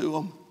listen to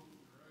them.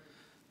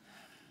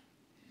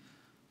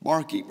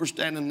 Barkeeper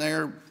standing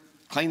there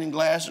cleaning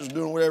glasses,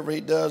 doing whatever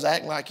he does,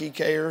 acting like he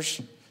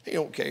cares. He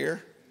don't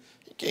care.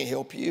 He can't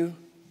help you.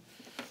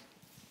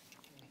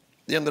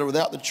 Them that are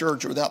without the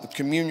church or without the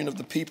communion of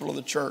the people of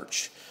the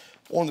church.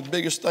 One of the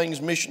biggest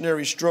things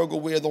missionaries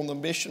struggle with on the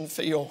mission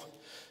field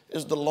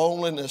is the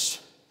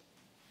loneliness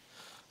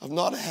of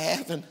not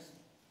having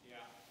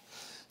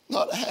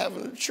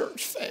a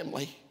church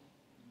family.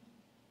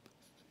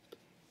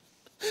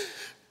 I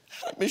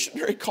had a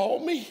missionary call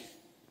me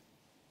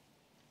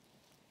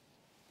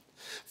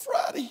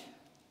Friday,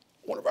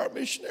 one of our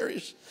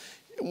missionaries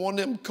in one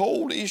of them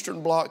cold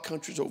Eastern Bloc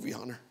countries over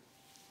yonder.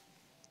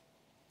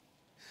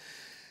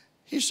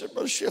 He said,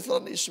 Brother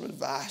Shiflett, I need some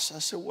advice. I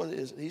said, what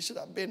is it? He said,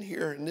 I've been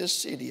here in this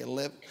city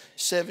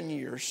 7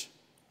 years.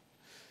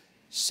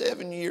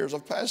 7 years.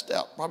 I've passed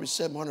out probably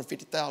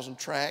 750,000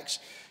 tracts.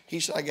 He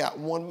said, I got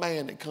one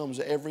man that comes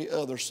every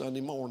other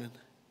Sunday morning.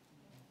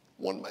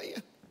 One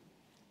man.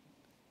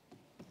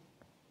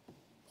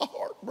 My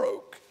heart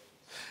broke.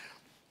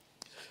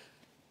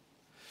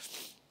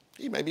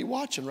 He may be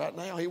watching right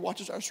now. He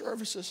watches our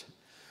services.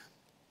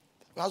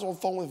 I was on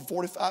the phone with him for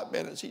 45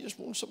 minutes. He just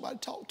wanted somebody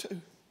to talk to.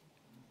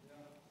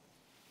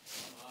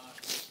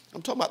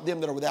 I'm talking about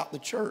them that are without the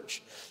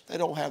church. They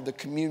don't have the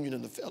communion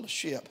and the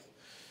fellowship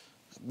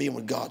of being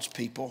with God's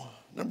people.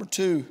 Number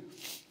two,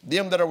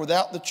 them that are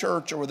without the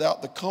church are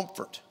without the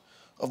comfort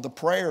of the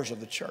prayers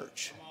of the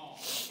church.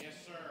 Yes,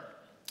 sir.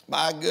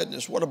 My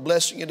goodness, what a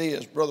blessing it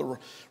is, Brother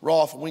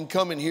Rolf. We can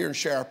come in here and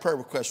share our prayer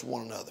requests with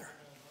one another.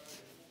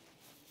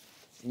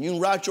 And you can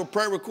write your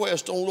prayer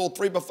request on a little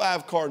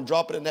 3x5 card and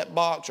drop it in that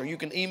box, or you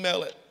can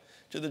email it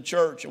to the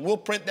church, and we'll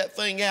print that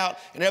thing out,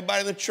 and everybody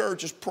in the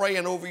church is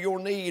praying over your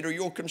need or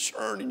your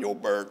concern and your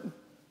burden.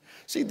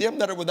 See, them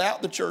that are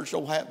without the church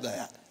don't have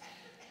that.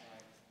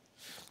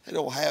 They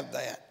don't have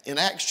that. In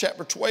Acts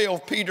chapter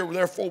 12, Peter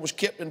therefore was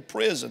kept in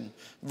prison,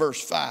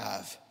 verse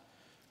 5.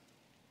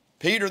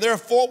 Peter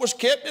therefore was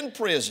kept in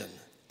prison,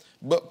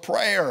 but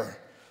prayer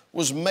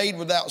was made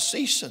without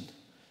ceasing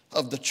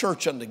of the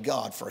church unto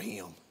God for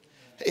him.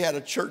 He had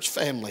a church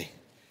family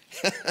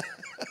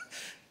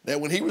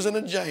that when he was in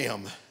a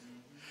jam,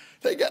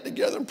 they got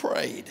together and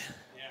prayed.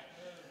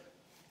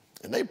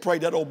 And they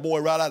prayed that old boy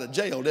right out of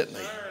jail, didn't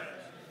they?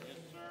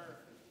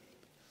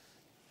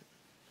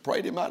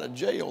 Prayed him out of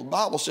jail. The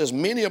Bible says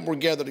many of them were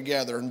gathered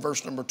together in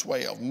verse number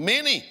 12.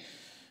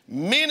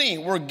 Many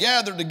were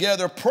gathered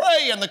together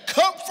praying the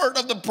comfort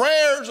of the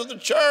prayers of the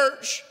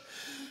church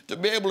to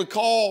be able to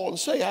call and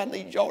say, I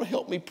need y'all to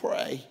help me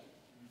pray.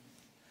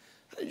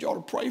 I need y'all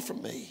to pray for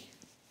me.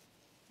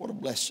 What a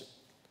blessing.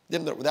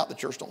 Them that are without the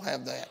church don't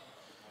have that.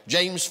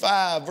 James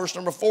 5, verse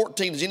number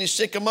 14. Is any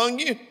sick among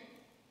you?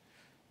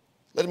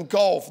 Let him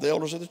call for the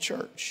elders of the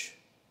church.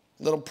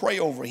 Let them pray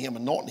over him,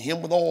 anointing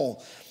him with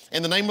oil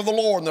in the name of the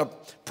Lord. And the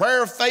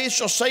prayer of faith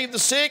shall save the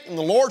sick, and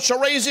the Lord shall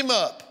raise him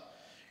up.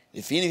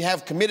 If any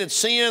have committed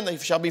sin, they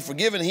shall be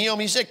forgiven him.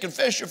 He said,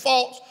 confess your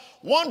faults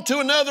one to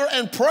another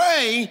and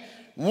pray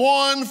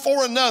one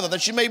for another,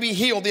 that you may be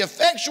healed. The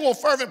effectual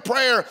fervent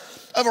prayer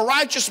of a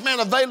righteous man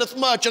availeth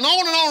much. And on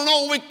and on and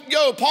on we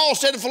go. Paul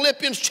said in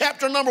Philippians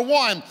chapter number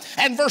 1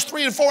 and verse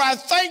 3 and 4, I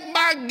thank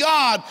my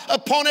God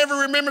upon every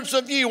remembrance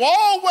of you,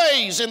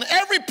 always in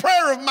every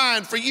prayer of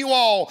mine for you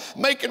all,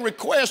 making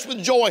requests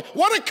with joy.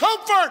 What a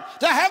comfort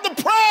to have the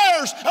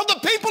prayers of the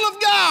people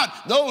of God.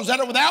 Those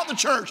that are without the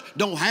church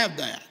don't have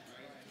that.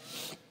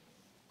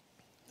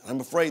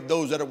 I'm afraid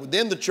those that are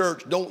within the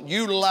church don't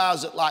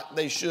utilize it like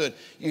they should.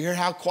 You hear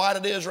how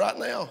quiet it is right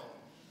now?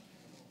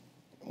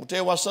 I'm going to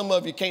tell you why some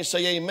of you can't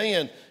say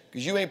amen,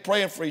 because you ain't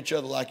praying for each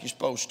other like you're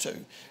supposed to.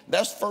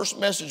 That's the first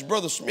message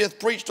Brother Smith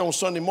preached on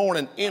Sunday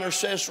morning,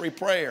 intercessory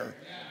prayer.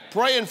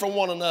 Praying for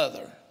one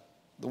another.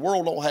 The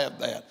world don't have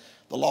that.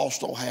 The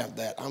lost don't have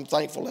that. I'm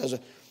thankful as a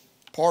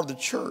part of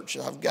the church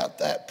I've got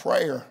that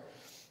prayer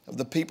of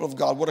the people of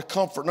God. What a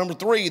comfort. Number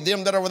 3,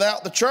 them that are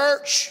without the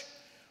church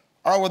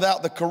are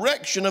without the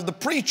correction of the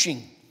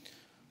preaching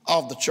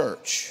of the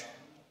church.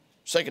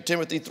 2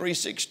 Timothy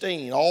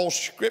 3:16, all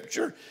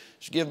scripture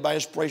It's given by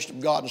inspiration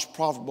of God and is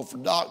profitable for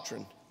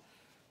doctrine,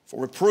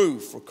 for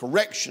reproof, for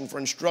correction, for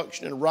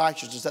instruction in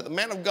righteousness, that the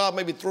man of God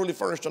may be thoroughly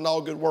furnished in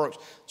all good works.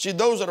 See,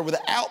 those that are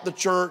without the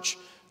church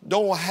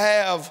don't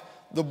have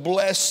the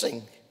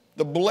blessing,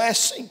 the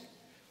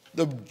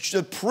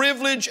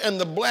privilege and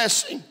the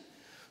blessing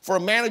for a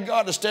man of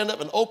God to stand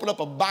up and open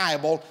up a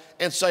Bible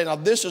and say, now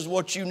this is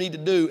what you need to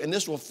do, and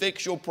this will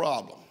fix your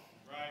problem.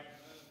 Right.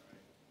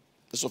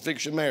 This will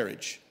fix your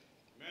marriage.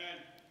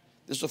 Amen.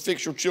 This will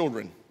fix your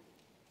children.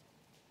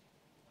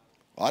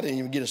 Well, I didn't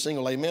even get a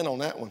single amen on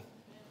that one.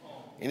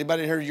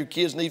 Anybody heard your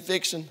kids need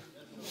fixing?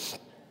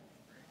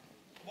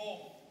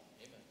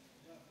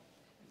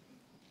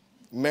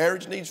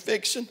 Marriage needs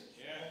fixing.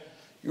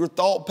 Your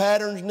thought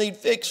patterns need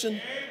fixing.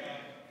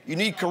 You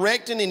need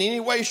correcting in any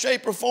way,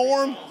 shape, or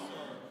form.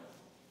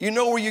 You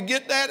know where you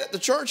get that? At the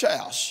church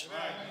house.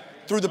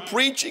 Through the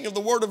preaching of the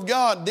Word of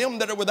God. Them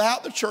that are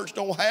without the church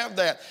don't have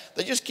that.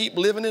 They just keep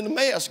living in the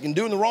mess and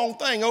doing the wrong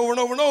thing over and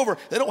over and over.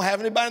 They don't have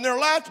anybody in their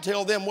life to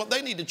tell them what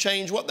they need to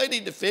change, what they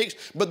need to fix.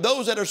 But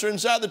those that are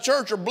inside the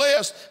church are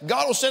blessed.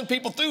 God will send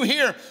people through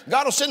here.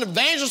 God will send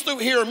evangelists through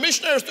here, or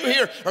missionaries through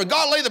here, or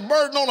God will lay the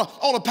burden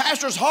on a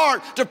pastor's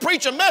heart to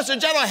preach a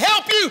message that will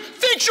help you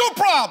fix your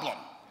problem.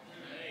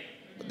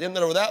 But them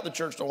that are without the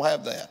church don't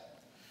have that.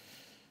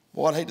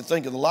 Boy, I'd hate to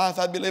think of the life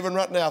I'd be living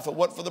right now if it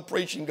wasn't for the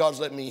preaching God's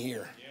let me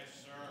hear.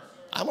 Yes, sir.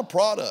 I'm a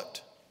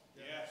product.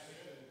 Yes.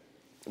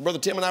 Brother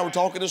Tim and I were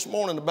talking this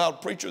morning about a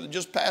preacher that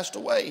just passed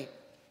away.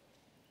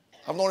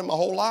 I've known him my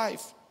whole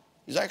life.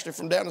 He's actually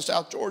from down in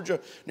South Georgia,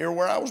 near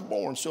where I was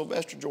born,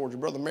 Sylvester, Georgia.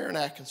 Brother Marion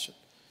Atkinson.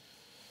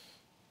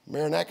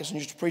 Marion Atkinson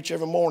used to preach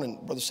every morning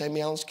at Brother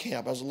Sammy Allen's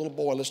camp. I was a little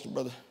boy listening to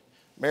Brother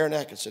Marion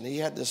Atkinson. He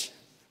had this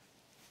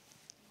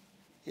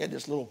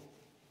little...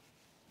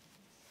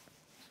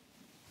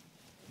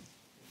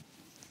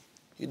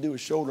 He'd do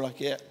his shoulder like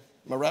that.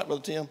 Am I right,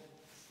 Brother Tim?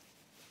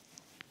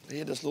 He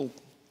had this little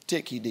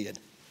tick he did.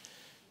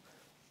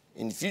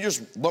 And if you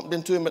just bumped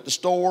into him at the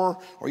store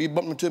or you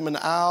bumped into him in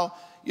the aisle,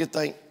 you'd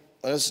think,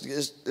 oh,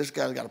 this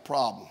guy's got a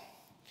problem.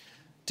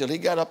 Till he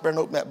got up there and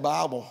opened that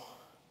Bible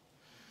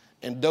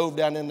and dove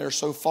down in there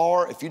so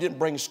far, if you didn't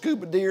bring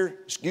scuba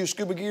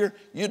gear,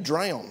 you'd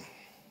drown.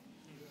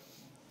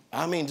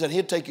 I mean,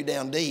 he'd take you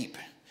down deep,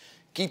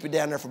 keep you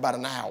down there for about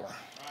an hour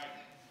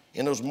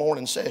in those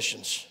morning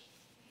sessions.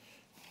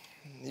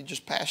 He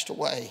just passed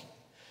away.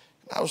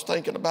 I was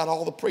thinking about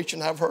all the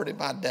preaching I've heard in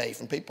my day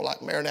from people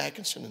like Marion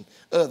Atkinson and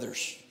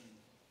others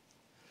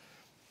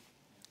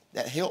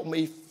that helped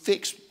me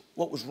fix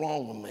what was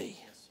wrong with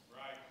me.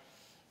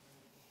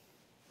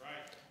 Right.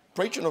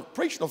 Preaching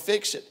will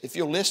fix it if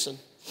you'll listen,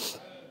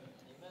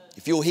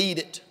 if you'll heed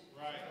it.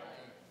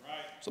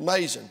 It's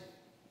amazing.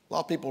 A lot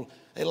of people,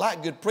 they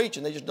like good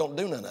preaching, they just don't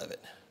do none of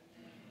it.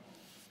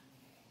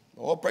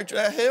 Oh, preacher,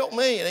 that helped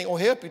me. It ain't going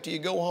to help you till you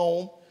go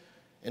home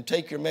and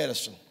take your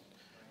medicine.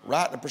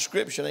 Writing a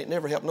prescription ain't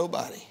never helped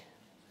nobody.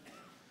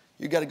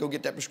 You got to go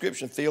get that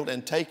prescription filled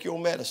and take your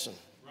medicine.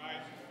 Right.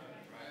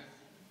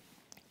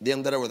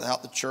 Them that are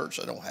without the church,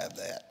 they don't have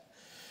that.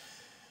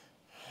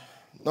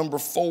 Number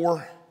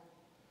 4,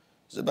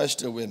 is everybody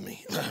still with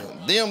me?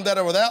 Them that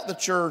are without the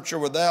church are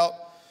without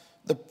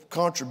the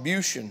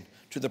contribution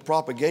to the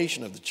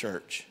propagation of the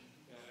church.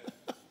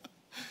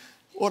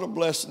 What a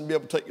blessing to be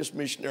able to take this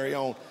missionary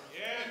on.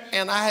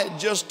 And I had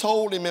just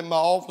told him in my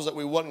office that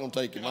we wasn't going to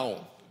take him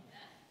on.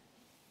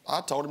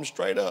 I told him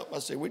straight up. I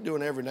said, we're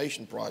doing Every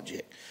Nation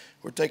Project.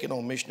 We're taking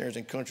on missionaries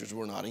in countries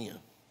we're not in.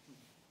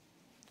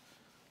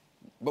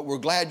 But we're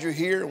glad you're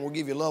here, and we'll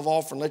give you a love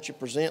offering, let you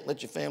present,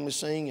 let your family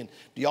sing. And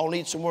do y'all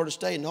need somewhere to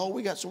stay? No,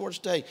 we got somewhere to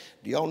stay.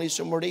 Do y'all need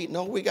somewhere to eat?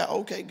 No, we got,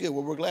 okay, good.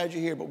 Well, we're glad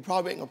you're here, but we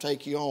probably ain't going to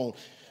take you on.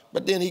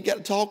 But then he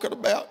got talking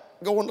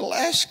about going to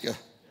Alaska.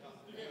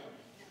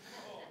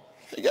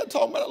 He got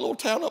talking about a little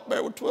town up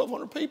there with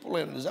 1,200 people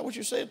in it. Is that what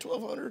you said,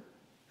 1,200?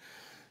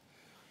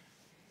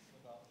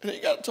 And he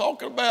got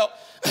talking about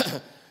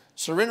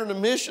surrender to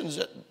missions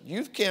at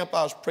youth camp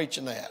I was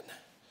preaching at.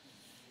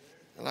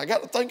 And I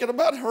got to thinking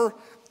about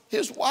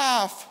his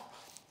wife,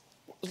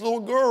 his little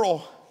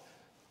girl,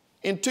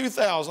 in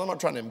 2000. I'm not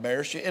trying to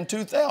embarrass you. In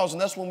 2000,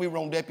 that's when we were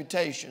on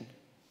deputation.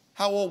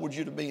 How old would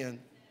you have been?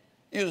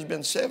 You'd have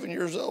been 7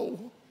 years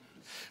old.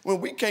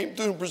 When we came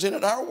through and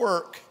presented our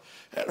work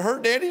at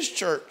her daddy's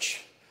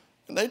church,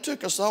 and they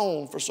took us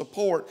on for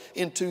support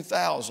in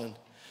 2000.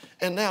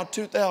 And now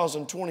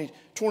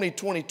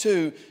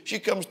 2022, she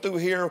comes through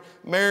here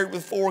married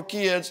with 4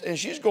 kids, and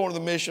she's going to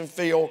the mission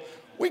field.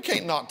 We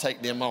can't not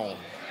take them on.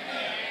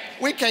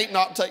 We can't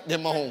not take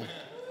them on.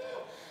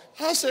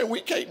 I said,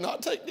 we can't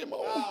not take them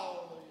on.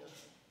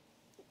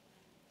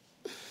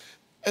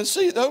 And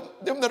see, them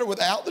that are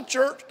without the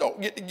church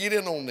don't get to get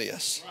in on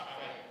this.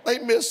 They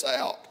miss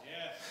out.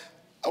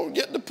 On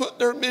getting to put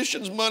their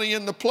missions money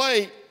in the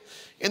plate,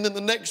 and then the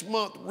next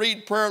month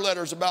read prayer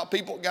letters about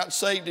people that got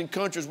saved in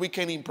countries we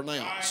can't even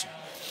pronounce.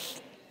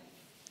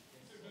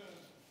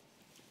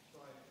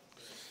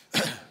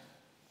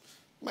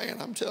 Man,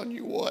 I'm telling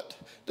you what,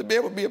 to be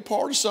able to be a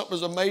part of something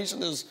as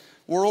amazing as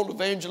world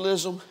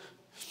evangelism,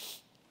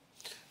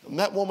 And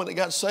that woman that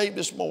got saved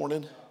this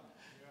morning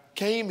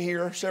came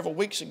here several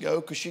weeks ago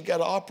because she got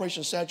an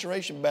operation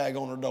saturation bag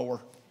on her door.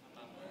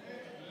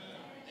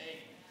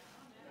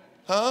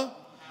 Huh?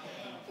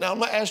 Now I'm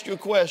going to ask you a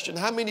question.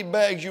 How many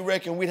bags you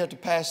reckon we'd have to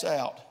pass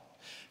out?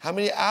 How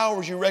many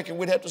hours you reckon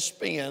we'd have to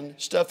spend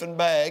stuffing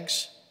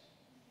bags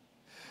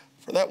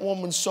for that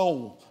woman's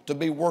soul to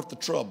be worth the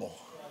trouble?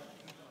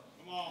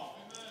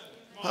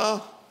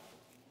 Huh?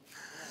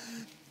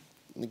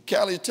 And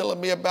Callie's telling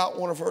me about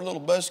one of her little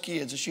bus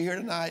kids. Is she here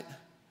tonight?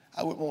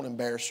 I wouldn't want to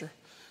embarrass her.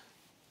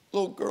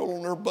 Little girl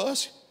on her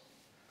bus.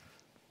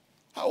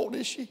 How old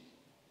is she?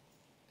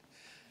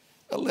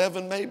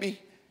 11 maybe.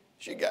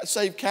 She got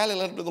saved. Callie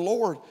led her to the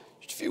Lord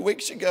just a few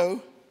weeks ago.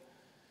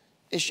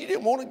 And she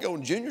didn't want to go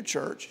in junior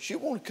church. She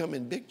wanted to come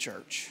in big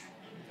church.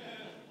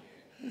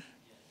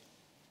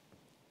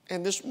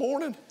 And this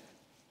morning,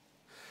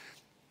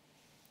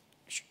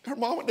 her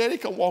mom and daddy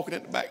come walking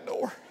in the back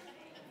door.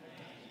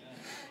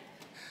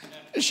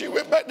 And she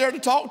went back there to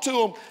talk to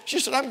them. She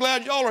said, I'm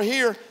glad y'all are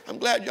here. I'm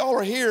glad y'all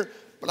are here.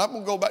 But I'm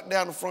going to go back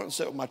down the front and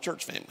sit with my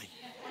church family.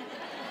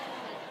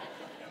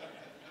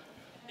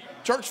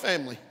 Church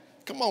family.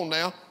 Come on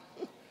now.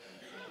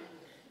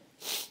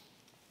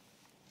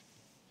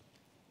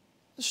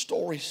 The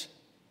stories.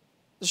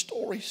 The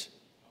stories.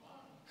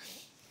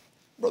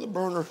 Brother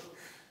Berner,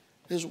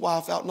 his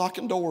wife out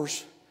knocking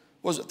doors.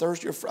 Was it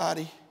Thursday or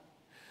Friday?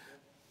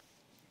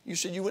 You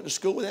said you went to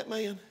school with that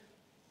man?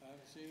 I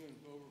haven't seen him in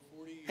over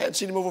 40 years. Hadn't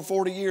seen him over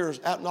 40 years,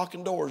 out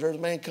knocking doors. There's a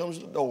man comes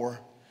to the door.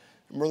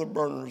 And Brother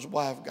Berner's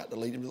wife got to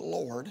lead him to the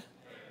Lord.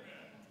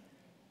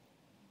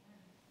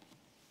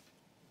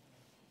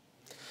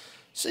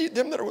 See,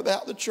 them that are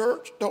without the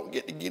church don't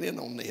get to get in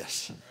on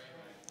this.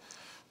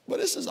 But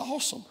this is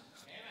awesome.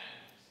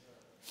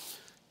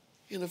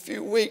 In a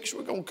few weeks,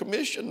 we're going to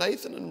commission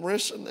Nathan and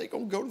Marissa, and they're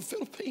going to go to the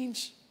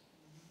Philippines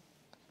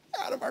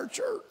out of our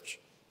church.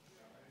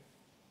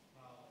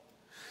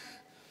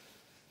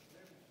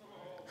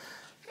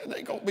 And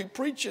they're going to be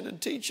preaching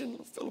and teaching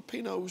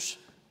Filipinos.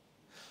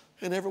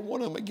 And every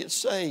one of them that gets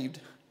saved,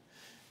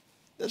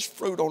 there's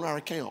fruit on our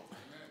account.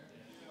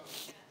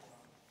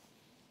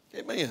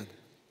 Amen.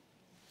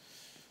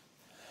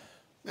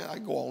 Man, I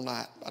go all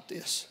night about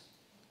this.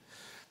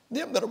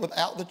 Them that are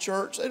without the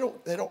church, they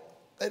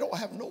don't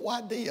have no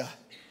idea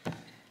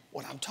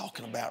what I'm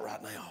talking about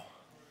right now.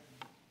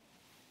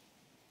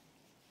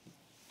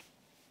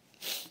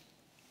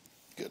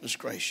 Goodness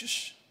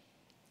gracious.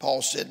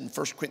 Paul said in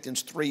 1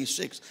 Corinthians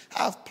 3:6,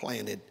 I've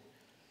planted,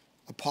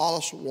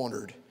 Apollos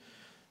watered,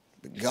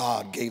 but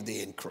God gave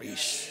the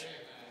increase.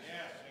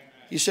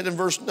 He said in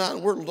verse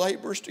 9, we're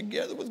laborers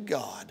together with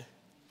God.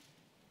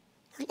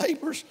 We're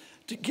laborers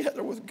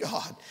together with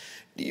God.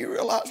 Do you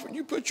realize when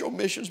you put your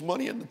missions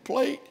money in the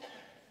plate,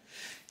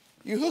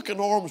 you hook in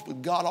arms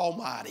with God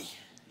Almighty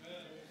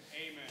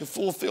to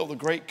fulfill the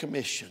Great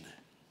Commission?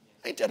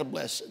 Ain't that a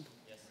blessing?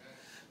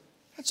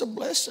 That's a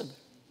blessing.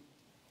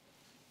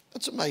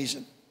 That's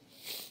amazing.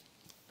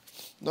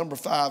 Number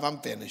 5, I'm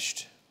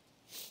finished.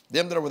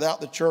 Them that are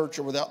without the church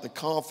are without the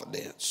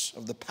confidence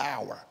of the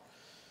power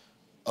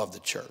of the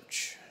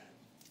church.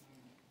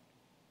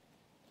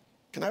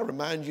 Can I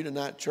remind you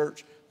tonight,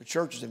 church, the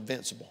church is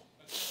invincible.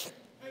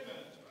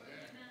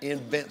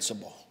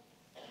 Invincible.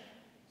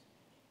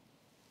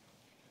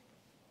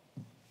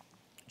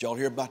 Did y'all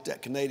hear about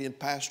that Canadian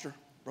pastor,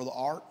 Brother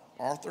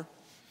Arthur?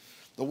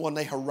 The one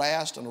they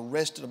harassed and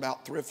arrested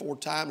about 3 or 4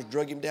 times,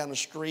 drug him down the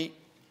street.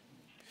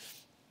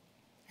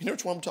 You know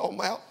what I'm talking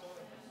about?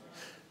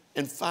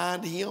 And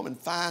fined him and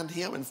fined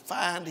him and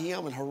fined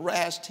him and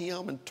harassed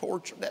him and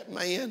tortured that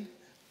man.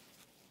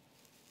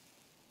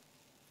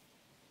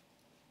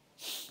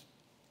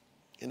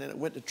 And then it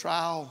went to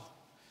trial,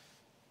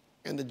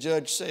 and the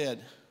judge said,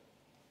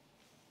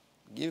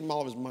 give him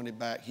all of his money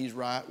back. He's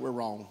right, we're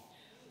wrong.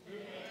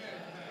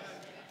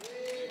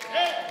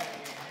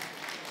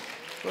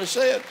 That's what he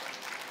said.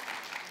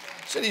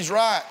 He said he's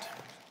right.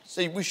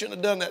 See, we shouldn't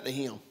have done that to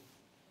him.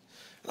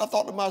 And I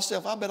thought to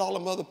myself, I bet all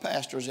them other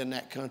pastors in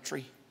that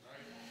country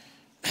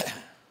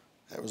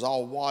that was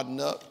all wadding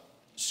up,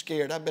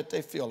 scared, I bet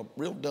they feel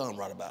real dumb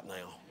right about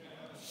now.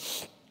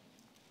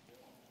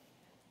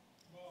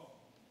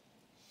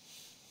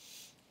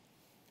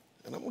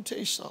 And I'm going to tell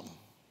you something.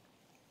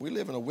 We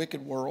live in a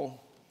wicked world.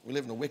 We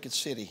live in a wicked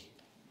city.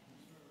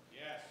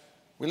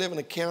 We live in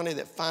a county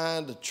that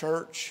fined the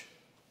church,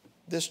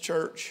 this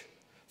church,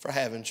 for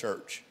having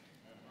church.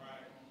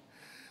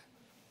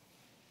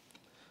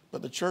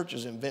 But the church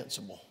is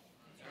invincible.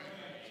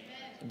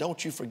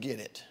 Don't you forget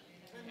it.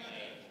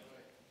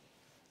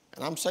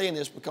 And I'm saying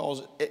this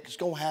because it's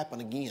going to happen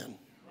again.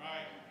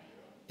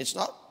 It's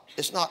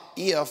not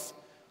if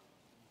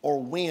or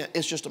when.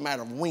 It's just a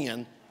matter of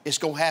when. It's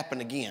going to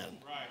happen again.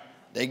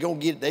 They're going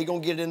to get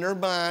it in their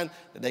mind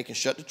that they can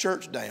shut the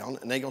church down,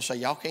 and they're going to say,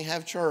 y'all can't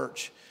have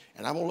church.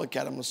 And I'm going to look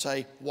at them and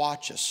say,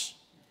 watch us.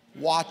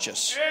 Watch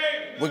us.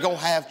 We're going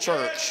to have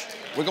church.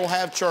 We're going to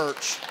have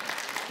church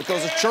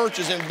because the church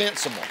is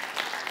invincible.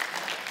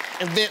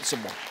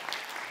 Invincible.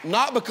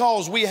 Not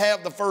because we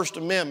have the First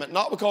Amendment,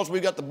 not because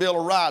we got the Bill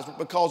of Rights, but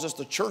because it's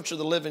the church of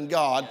the living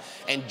God.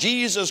 And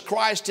Jesus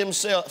Christ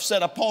himself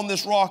said, upon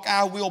this rock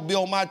I will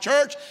build my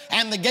church,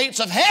 and the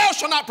gates of hell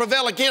shall not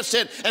prevail against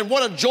it. And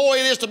what a joy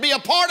it is to be a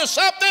part of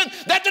something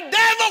that the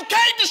devil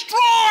can't destroy.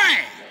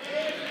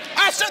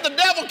 I said the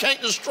devil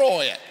can't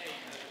destroy it.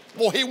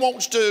 Well, he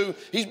wants to.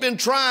 He's been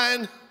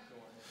trying.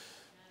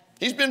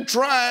 He's been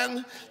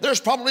trying.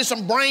 There's probably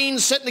some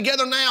brains sitting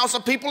together now,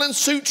 some people in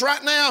suits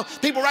right now,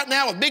 people right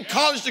now with big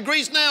college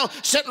degrees now,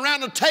 sitting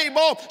around the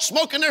table,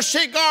 smoking their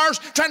cigars,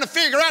 trying to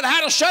figure out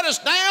how to shut us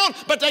down,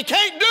 but they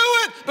can't do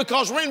it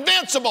because we're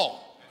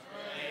invincible.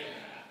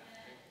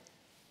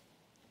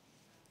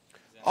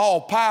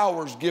 All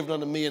power is given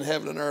unto me in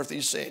heaven and earth,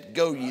 he said.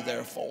 Go ye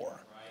therefore.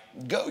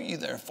 Go ye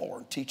therefore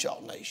and teach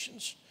all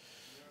nations,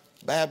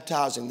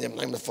 baptizing them in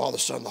the name of the Father,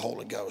 Son, and the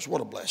Holy Ghost.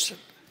 What a blessing.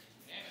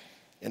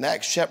 In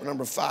Acts chapter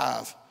number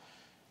 5,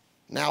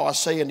 now I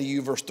say unto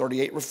you, verse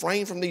 38,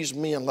 refrain from these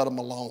men, let them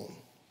alone.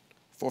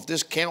 For if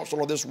this counsel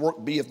or this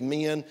work be of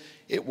men,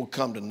 it will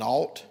come to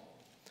naught.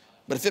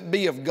 But if it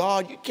be of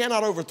God, you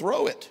cannot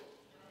overthrow it,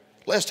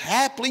 lest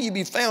haply you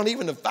be found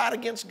even to fight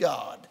against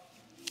God.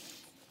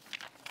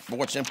 But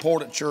what's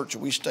important, church,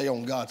 we stay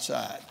on God's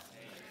side.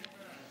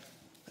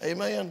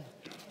 Amen.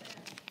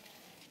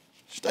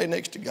 Stay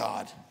next to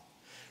God.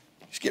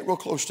 Just get real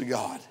close to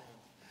God.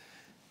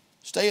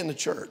 Stay in the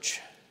church.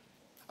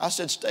 I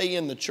said stay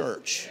in the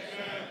church.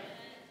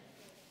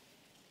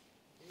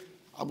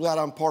 I'm glad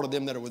I'm part of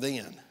them that are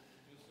within.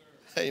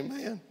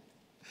 Amen.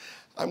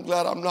 I'm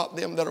glad I'm not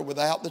them that are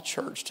without the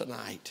church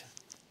tonight.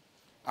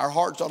 Our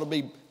hearts ought to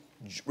be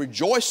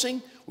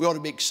rejoicing. We ought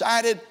to be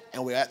excited.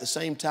 And we at the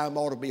same time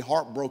ought to be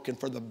heartbroken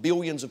for the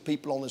billions of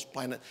people on this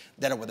planet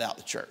that are without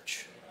the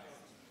church.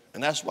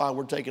 And that's why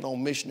we're taking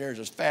on missionaries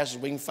as fast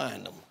as we can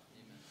find them.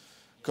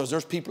 Because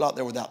there's people out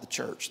there without the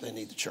church. They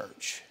need the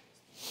church.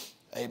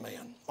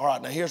 Amen. All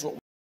right, now here's what